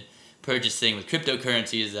could purchase things with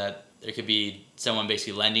cryptocurrencies, that there could be someone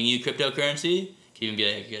basically lending you cryptocurrency. It could even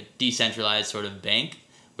be like a decentralized sort of bank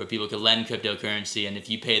where people could lend cryptocurrency, and if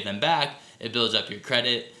you pay them back, it builds up your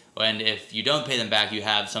credit. And if you don't pay them back, you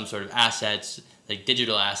have some sort of assets, like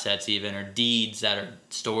digital assets even, or deeds that are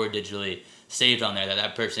stored digitally, saved on there,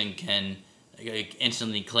 that person can like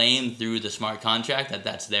instantly claim through the smart contract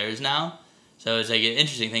that's theirs now. So it's like an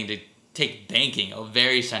interesting thing to take banking, a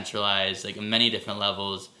very centralized, like many different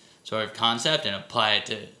levels sort of concept, and apply it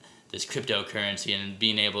to this cryptocurrency, and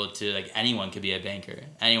being able to, like, anyone could be a banker.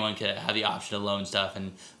 Anyone could have the option to loan stuff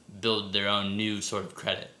and build their own new sort of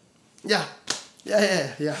credit. Yeah.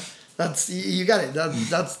 That's, you got it.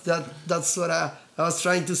 That's what I was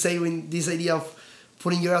trying to say with this idea of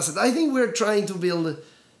putting your assets. I think we're trying to build,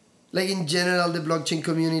 like in general, the blockchain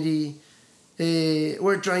community,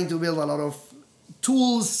 we're trying to build a lot of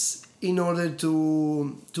tools in order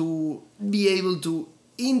to be able to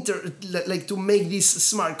to make these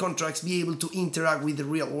smart contracts be able to interact with the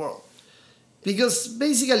real world. Because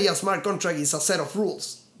basically a smart contract is a set of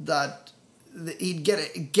rules that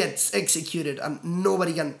it gets executed and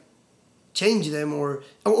nobody can change them, or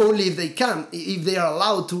only if they are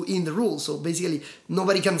allowed to in the rules. So basically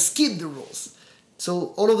nobody can skip the rules.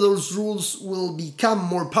 So all of those rules will become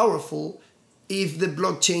more powerful if the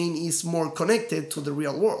blockchain is more connected to the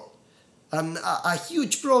real world. And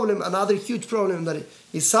another huge problem that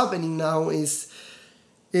is happening now is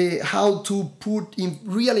how to put in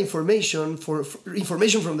real information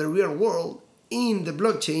information from the real world in the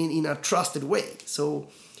blockchain in a trusted way. So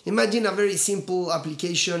imagine a very simple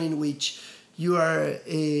application in which you are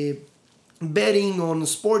betting on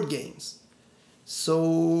sport games.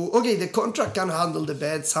 So, okay, the contract can handle the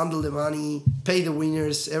bets, handle the money, pay the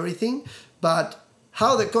winners, everything. But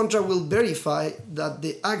how the contract will verify that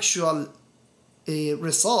the actual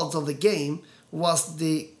result of the game was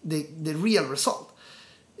the real result?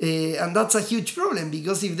 And that's a huge problem,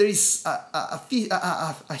 because if there is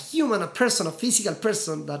a human, a person, a physical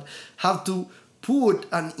person that have to put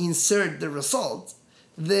and insert the result,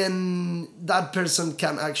 then that person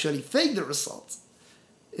can actually fake the results.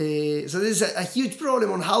 So this is a huge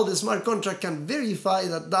problem on how the smart contract can verify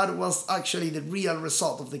that was actually the real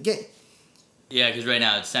result of the game. Yeah, because right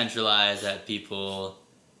now it's centralized that people,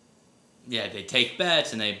 they take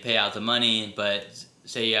bets and they pay out the money, but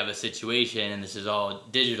say you have a situation, and this is all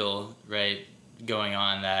digital, right, going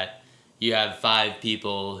on, that you have 5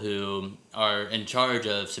 people who are in charge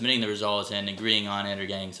of submitting the results and agreeing on it or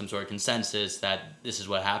getting some sort of consensus that this is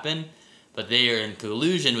what happened, but they are in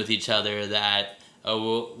collusion with each other that,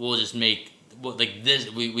 we'll just make like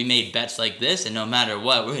this. We made bets like this, and no matter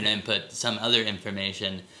what, we're going to input some other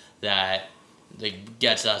information that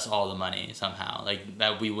gets us all the money somehow. Like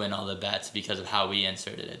that we win all the bets because of how we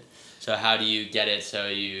inserted it. So how do you get it so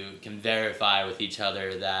you can verify with each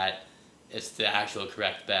other that it's the actual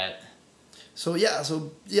correct bet? So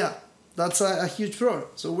that's a huge problem.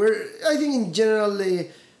 So I think in general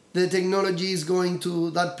the technology is going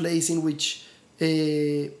to that place in which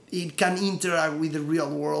it can interact with the real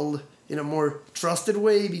world in a more trusted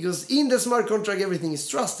way, because in the smart contract everything is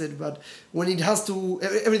trusted, but when it has to,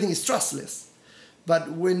 everything is trustless.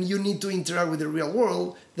 But when you need to interact with the real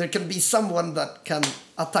world, there can be someone that can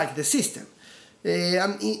attack the system.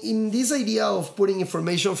 And in this idea of putting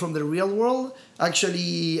information from the real world,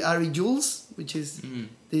 actually Ari Jules, which is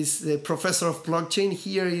the professor of blockchain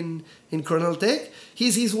here in Cornell Tech,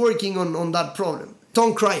 he's working on that problem.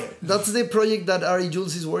 Tom Cryer, that's the project that Ari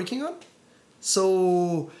Jules is working on.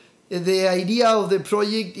 So the idea of the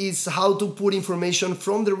project is how to put information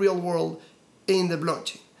from the real world in the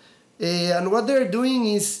blockchain. And what they're doing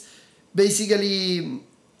is basically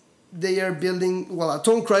they are building, a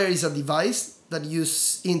Tom Cryer is a device that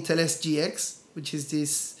uses Intel SGX, which is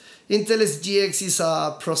this. Intel SGX is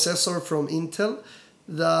a processor from Intel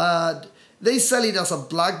that they sell it as a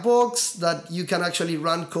black box that you can actually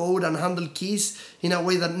run code and handle keys in a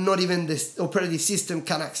way that not even the operating system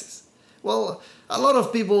can access. Well, a lot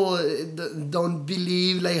of people don't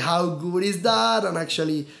believe how good is that, and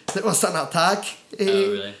actually there was an attack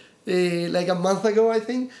like a month ago, I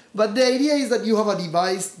think. But the idea is that you have a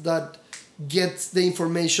device that gets the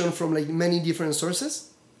information from many different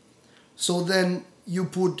sources. So then you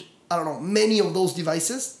put, many of those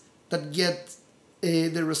devices that get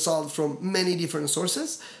the result from many different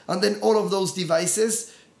sources, and then all of those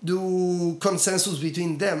devices do consensus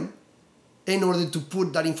between them in order to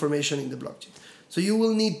put that information in the blockchain. So you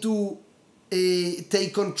will need to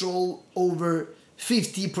take control over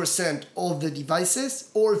 50% of the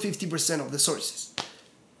devices or 50% of the sources.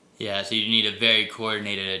 Yeah, so you need a very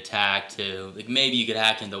coordinated attack to, maybe you could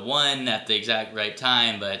hack into one at the exact right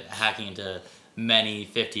time, but hacking into many,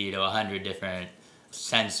 50 to 100 different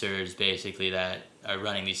sensors basically that are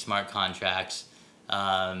running these smart contracts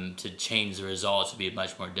to change the results would be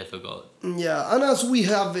much more difficult. Yeah, and as we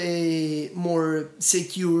have a more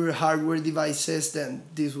secure hardware devices, then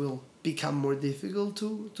this will become more difficult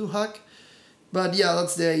to hack. But yeah,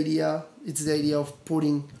 that's the idea. It's the idea of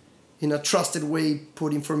putting, in a trusted way,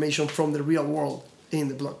 put information from the real world in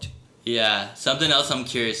the blockchain. Yeah, something else I'm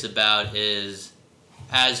curious about is,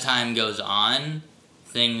 as time goes on,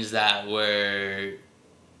 things that were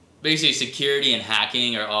basically security and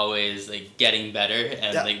hacking are always getting better,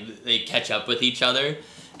 and they catch up with each other.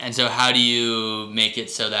 And so how do you make it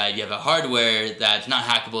so that you have a hardware that's not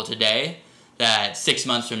hackable today, that 6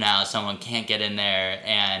 months from now someone can't get in there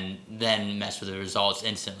and then mess with the results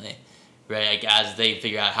instantly, right? As they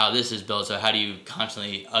figure out how this is built, so how do you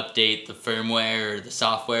constantly update the firmware or the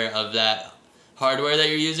software of that hardware that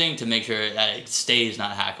you're using to make sure that it stays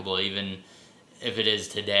not hackable, even if it is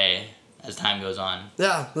today, as time goes on?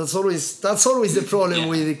 Yeah, that's always the problem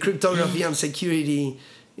with cryptography and security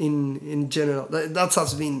in general. That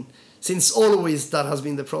has been, since always, that has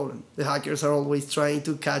been the problem. The hackers are always trying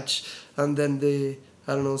to catch, and then the,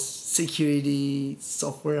 security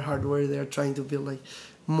software, hardware, they're trying to build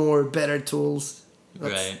more better tools.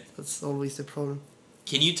 That's always the problem.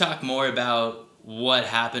 Can you talk more about what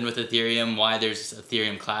happened with Ethereum, why there's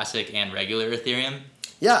Ethereum Classic and regular Ethereum?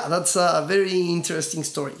 Yeah, that's a very interesting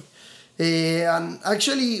story. And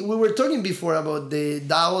actually, we were talking before about the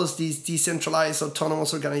DAOs, these decentralized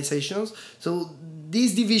autonomous organizations. So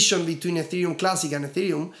this division between Ethereum Classic and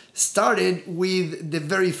Ethereum started with the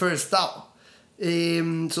very first DAO.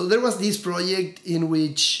 So there was this project in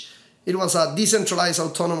which it was a decentralized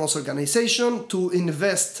autonomous organization to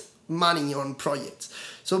invest money on projects.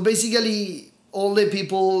 So basically, all the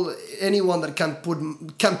people, anyone that can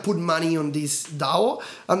put money on this DAO,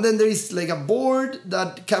 and then there is like a board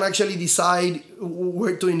that can actually decide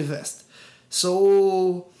where to invest.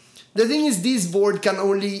 So the thing is, this board can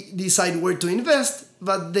only decide where to invest,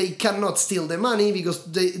 but they cannot steal the money because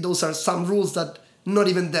those are some rules that not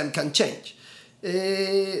even them can change.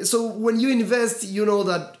 So when you invest, you know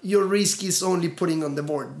that your risk is only putting on the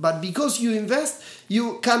board. But because you invest,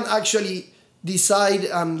 you can actually decide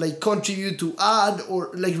and like contribute to add or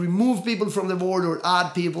like remove people from the board or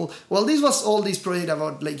add people. Well, this was all this project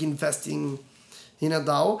about like investing in a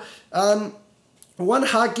DAO. And one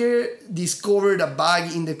hacker discovered a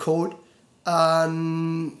bug in the code,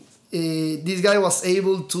 and this guy was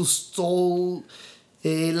able to stole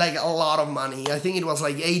like a lot of money. I think it was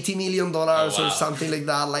like $80 million or something like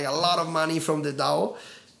that, like a lot of money from the DAO.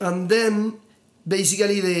 And then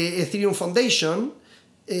basically the Ethereum Foundation,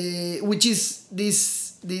 which is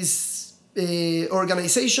this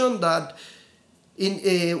organization that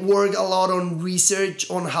work a lot on research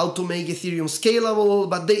on how to make Ethereum scalable,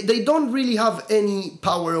 but they don't really have any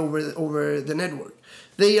power over the network.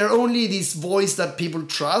 They are only this voice that people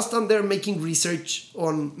trust, and they're making research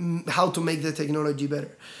on how to make the technology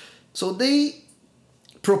better. So they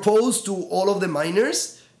propose to all of the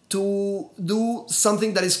miners to do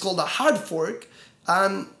something that is called a hard fork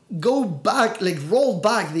and go back, like roll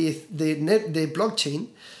back the blockchain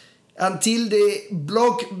until the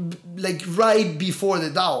block like right before the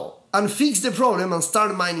DAO and fix the problem and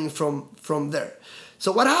start mining from there.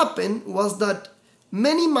 So what happened was that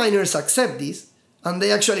many miners accept this, and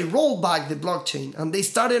they actually roll back the blockchain and they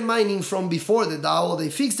started mining from before the DAO.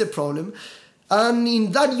 They fixed the problem, and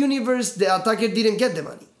in that universe the attacker didn't get the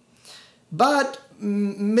money. But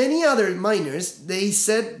many other miners, they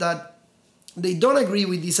said that they don't agree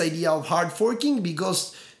with this idea of hard forking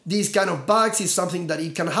because these kind of bugs is something that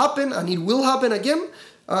it can happen and it will happen again,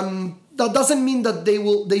 and that doesn't mean that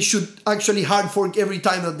they should actually hard fork every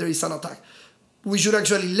time that there is an attack. We should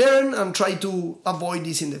actually learn and try to avoid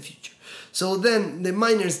this in the future. So then the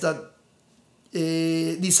miners that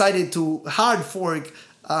decided to hard fork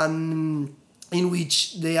and in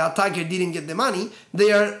which the attacker didn't get the money,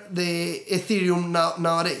 they are the Ethereum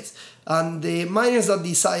nowadays. And the miners that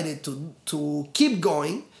decided to keep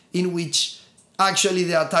going, in which actually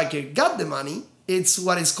the attacker got the money, it's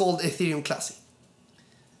what is called Ethereum Classic.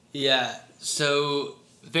 Yeah, so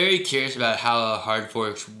very curious about how a hard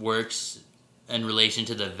fork works in relation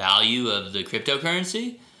to the value of the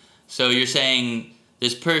cryptocurrency. So you're saying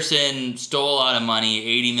this person stole a lot of money,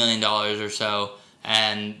 $80 million or so,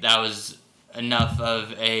 and that was enough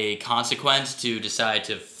of a consequence to decide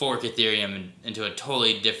to fork Ethereum into a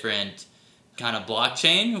totally different kind of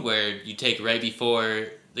blockchain where you take right before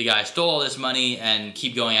the guy stole all this money and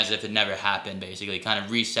keep going as if it never happened, basically, kind of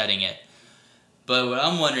resetting it. But what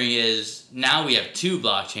I'm wondering is, now we have two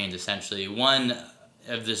blockchains, essentially. One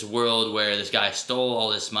of this world where this guy stole all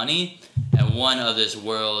this money, and one of this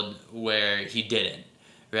world where he didn't,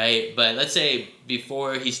 right? But let's say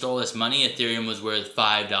before he stole this money, Ethereum was worth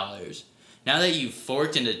 $5. Now that you've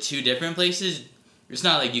forked into two different places, it's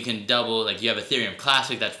not like you can double, like you have Ethereum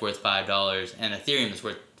Classic that's worth $5 and Ethereum that's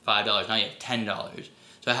worth $5, now you have $10.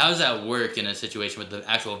 So how does that work in a situation with the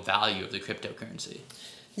actual value of the cryptocurrency?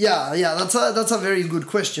 Yeah, that's a very good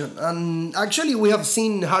question. And actually we have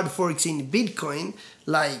seen hard forks in Bitcoin,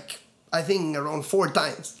 like I think around 4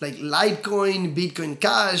 times, like Litecoin, Bitcoin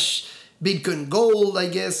Cash, Bitcoin Gold, I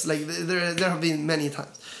guess, like there have been many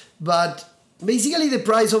times. But basically the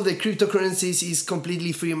price of the cryptocurrencies is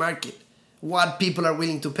completely free market, what people are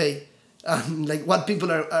willing to pay. Like what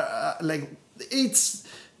people are like, it's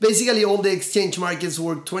basically all the exchange markets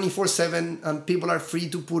work 24/7 and people are free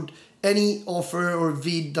to put any offer or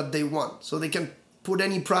bid that they want. So they can put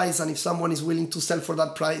any price, and if someone is willing to sell for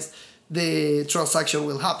that price, the transaction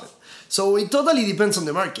will happen. So it totally depends on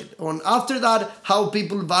the market. On after that, how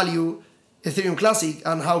people value Ethereum Classic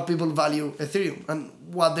and how people value Ethereum and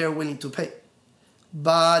what they're willing to pay.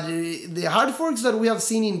 But the hard forks that we have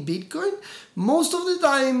seen in Bitcoin, most of the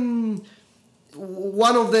time,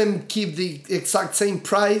 one of them keep the exact same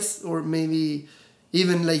price or maybe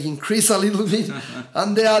even like increase a little bit,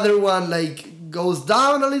 and the other one like goes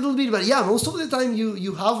down a little bit. But yeah, most of the time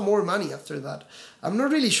you have more money after that. I'm not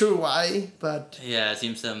really sure why, but yeah, it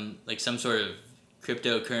seems some sort of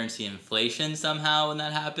cryptocurrency inflation somehow when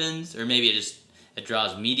that happens, or maybe it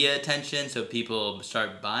draws media attention, so people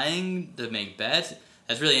start buying to make bets.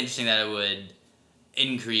 That's really interesting that it would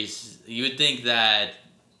increase. You would think that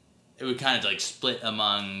it would kind of like split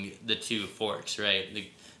among the two forks, right?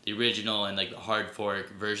 The original and like the hard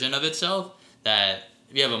fork version of itself. That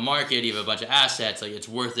if you have a market, you have a bunch of assets, like it's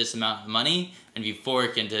worth this amount of money, and if you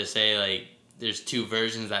fork into say like there's two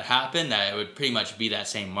versions that happen, that it would pretty much be that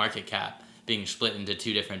same market cap being split into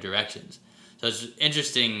two different directions. So it's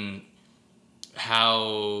interesting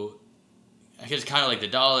how, I guess, kind of like the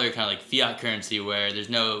dollar, kind of like fiat currency, where there's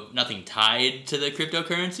nothing tied to the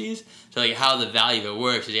cryptocurrencies. So like how the value of it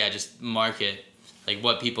works is just market, like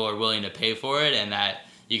what people are willing to pay for it, and that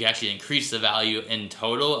you can actually increase the value in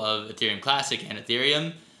total of Ethereum Classic and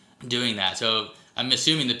Ethereum doing that. So I'm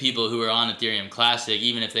assuming the people who are on Ethereum Classic,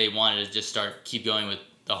 even if they wanted to just keep going with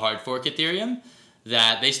the hard fork Ethereum,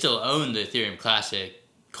 that they still own the Ethereum Classic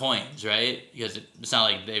coins, right? Because it's not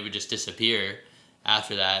like they would just disappear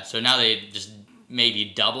after that. So now they just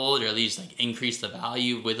maybe doubled or at least like increased the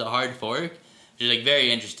value with the hard fork, which is like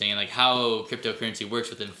very interesting. And like how cryptocurrency works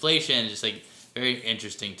with inflation is just like very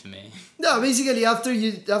interesting to me. Yeah, basically after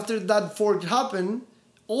that fork happened,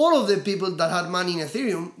 all of the people that had money in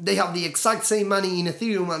Ethereum, they have the exact same money in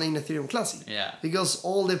Ethereum and in Ethereum Classic. Yeah. Because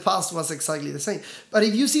all the past was exactly the same. But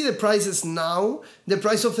if you see the prices now, the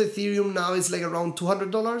price of Ethereum now is like around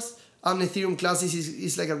 $200, and Ethereum Classic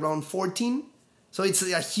is like around 14. So it's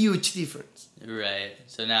a huge difference. Right.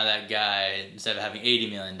 So now that guy, instead of having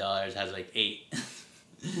 $80 million, has like 8.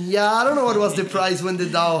 Yeah, I don't know what was the price when the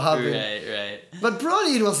DAO happened. Right. But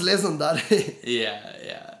probably it was less than that. Yeah.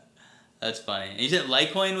 That's funny. And you said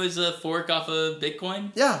Litecoin was a fork off of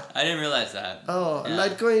Bitcoin? Yeah. I didn't realize that. Oh, yeah.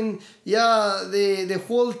 Litecoin, yeah, the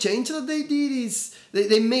whole change that they did is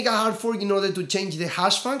they make a hard fork in order to change the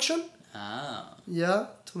hash function. Oh. Yeah,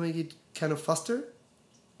 to make it kind of faster.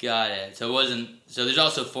 Got it. So there's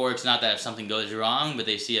also forks, not that if something goes wrong, but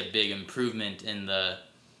they see a big improvement in the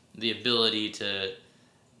ability to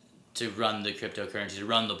run the cryptocurrency, to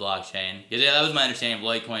run the blockchain. Because that was my understanding of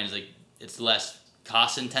Litecoin, is like it's less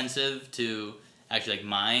cost intensive to actually like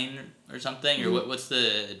mine or something, or what's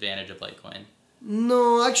the advantage of Litecoin?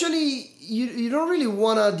 No, actually, you don't really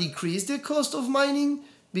want to decrease the cost of mining,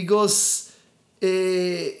 because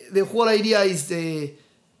the whole idea is the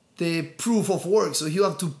proof of work. So you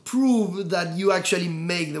have to prove that you actually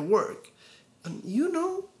make the work, and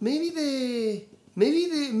maybe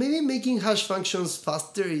making hash functions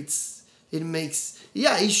faster. It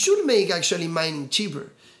should make actually mining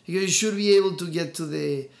cheaper, because you should be able to get to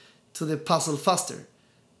the puzzle faster.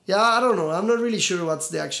 Yeah, I don't know. I'm not really sure what's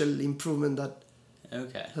the actual improvement that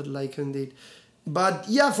Litecoin did. But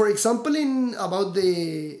yeah, for example, about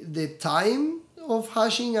the time of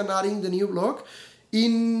hashing and adding the new block,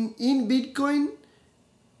 in Bitcoin,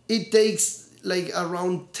 it takes like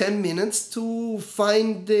around 10 minutes to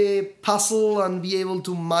find the puzzle and be able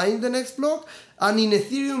to mine the next block. And in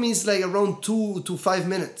Ethereum, it's like around 2 to 5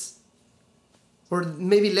 minutes. Or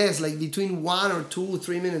maybe less, like between 1 or 2,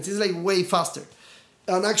 3 minutes. It's like way faster.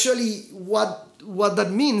 And actually, what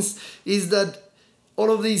that means is that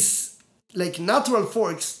all of these like natural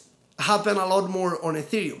forks happen a lot more on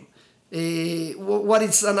Ethereum. What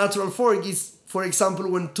is a natural fork is, for example,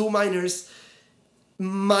 when two miners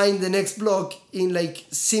mine the next block in like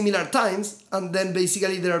similar times, and then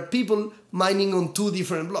basically there are people mining on two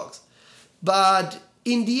different blocks. But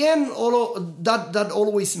in the end, all of that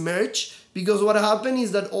always merge, because what happens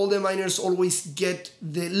is that all the miners always get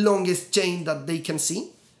the longest chain that they can see.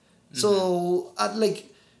 Mm-hmm. So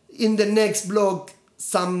in the next block,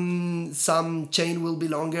 some chain will be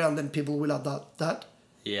longer, and then people will adopt that.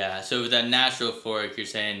 Yeah. So with that natural fork, you're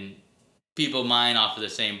saying people mine off of the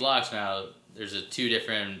same blocks now. There's two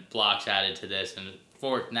different blocks added to this, and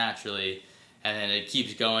fork naturally, and then it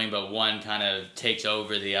keeps going, but one kind of takes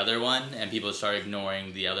over the other one, and people start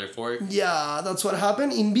ignoring the other fork. Yeah, that's what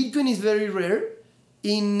happened. In Bitcoin, it's very rare.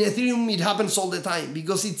 In Ethereum, it happens all the time,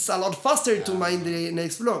 because it's a lot faster to mine the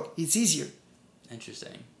next block. It's easier.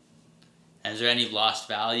 Interesting. And is there any lost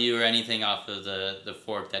value or anything off of the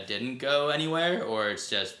fork that didn't go anywhere, or it's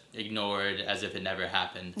just ignored as if it never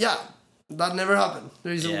happened? Yeah, that never happened.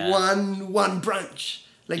 There is one branch.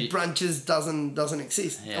 Like branches doesn't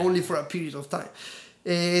exist, only for a period of time.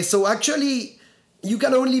 So actually, you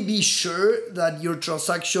can only be sure that your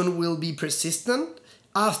transaction will be persistent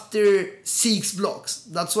after 6 blocks.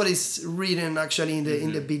 That's what is written actually in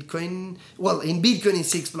the Bitcoin. Well, in Bitcoin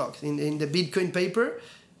it's 6 blocks. In the Bitcoin paper,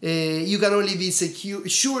 you can only be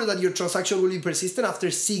sure that your transaction will be persistent after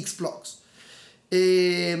 6 blocks,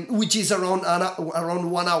 which is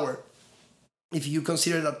around 1 hour, if you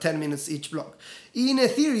consider that 10 minutes each block. In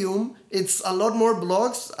Ethereum, it's a lot more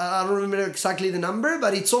blocks. I don't remember exactly the number,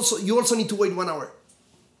 but you also need to wait 1 hour.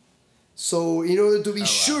 So in order to be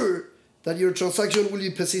sure that your transaction will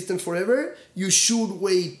be persistent forever, you should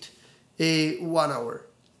wait 1 hour.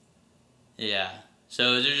 Yeah.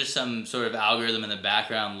 So is there just some sort of algorithm in the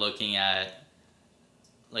background looking at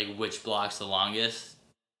like which block's the longest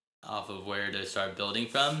off of where to start building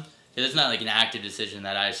from? Because it's not like an active decision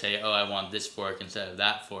that I say, oh, I want this fork instead of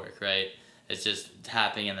that fork, right? It's just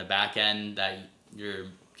happening in the back end that your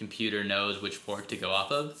computer knows which fork to go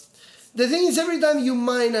off of. The thing is, every time you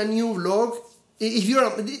mine a new block, if you're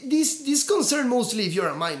this concern mostly if you're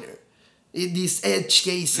a miner. These edge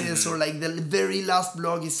cases or like the very last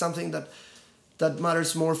block is something that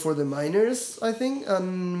matters more for the miners, I think.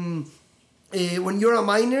 And when you're a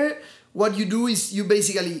miner, what you do is you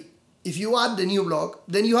basically, if you add the new block,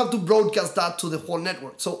 then you have to broadcast that to the whole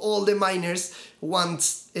network. So all the miners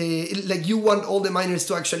want, you want all the miners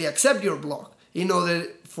to actually accept your block in order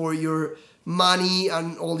for your money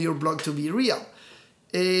and all your block to be real.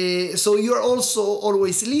 So you're also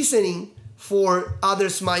always listening for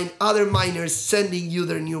other miners sending you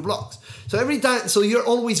their new blocks. So you're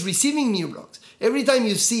always receiving new blocks. Every time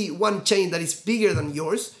you see one chain that is bigger than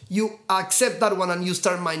yours, you accept that one and you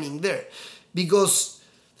start mining there. Because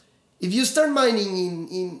if you start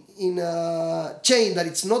mining in a chain that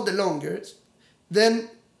it's not the longest, then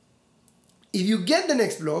if you get the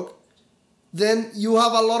next block, then you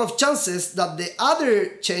have a lot of chances that the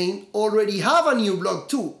other chain already have a new block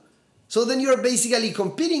too. So then you're basically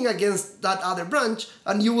competing against that other branch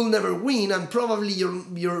and you will never win, and probably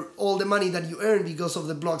your all the money that you earn because of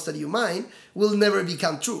the blocks that you mine will never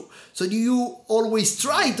become true. So you always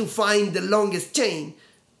try to find the longest chain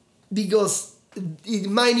because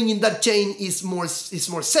mining in that chain is more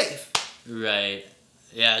safe. Right.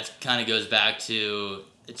 Yeah, it kind of goes back to,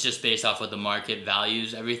 it's just based off what the market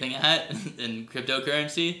values everything at in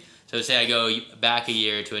cryptocurrency. So say I go back a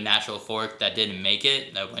year to a natural fork that didn't make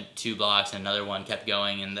it, that went 2 blocks and another one kept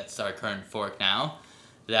going, and that's our current fork now.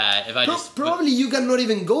 That if I probably you cannot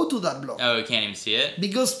even go to that block. Oh, you can't even see it?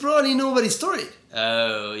 Because probably nobody stored it.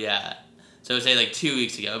 Oh, yeah. So say like 2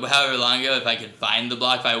 weeks ago, but however long ago, if I could find the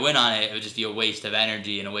block, if I went on it, it would just be a waste of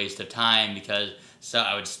energy and a waste of time, because so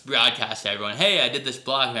I would just broadcast to everyone, hey, I did this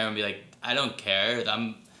block, and everyone would be like, I don't care,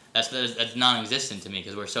 that's non-existent to me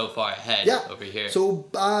because we're so far ahead over here. So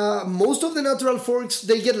most of the natural forks,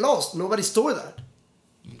 they get lost. Nobody store that.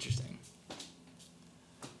 Interesting.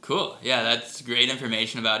 Cool. Yeah, that's great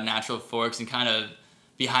information about natural forks and kind of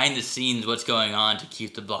behind the scenes what's going on to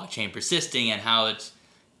keep the blockchain persisting, and how it's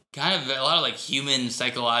kind of a lot of like human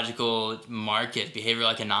psychological market,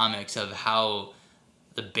 behavioral economics of how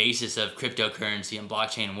the basis of cryptocurrency and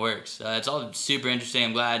blockchain works. It's all super interesting.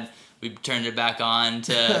 I'm glad we turned it back on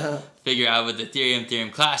to figure out with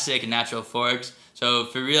Ethereum Classic and natural forks. So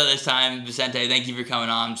for real this time, Vicente, thank you for coming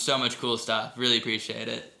on. So much cool stuff. Really appreciate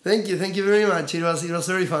it. Thank you very much. It was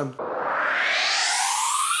very fun.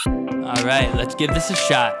 All right, let's give this a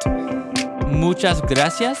shot. Muchas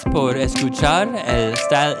gracias por escuchar el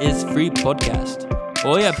Style is Free podcast.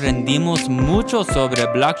 Hoy aprendimos mucho sobre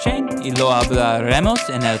blockchain y lo hablaremos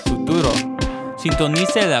en el futuro.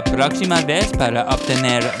 Sintonice la próxima vez para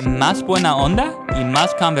obtener más buena onda y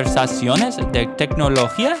más conversaciones de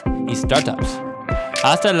tecnología y startups.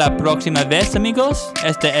 Hasta la próxima vez, amigos.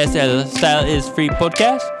 Este es el Style is Free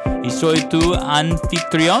podcast y soy tu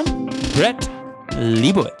anfitrión, Brett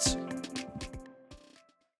Leibowitz.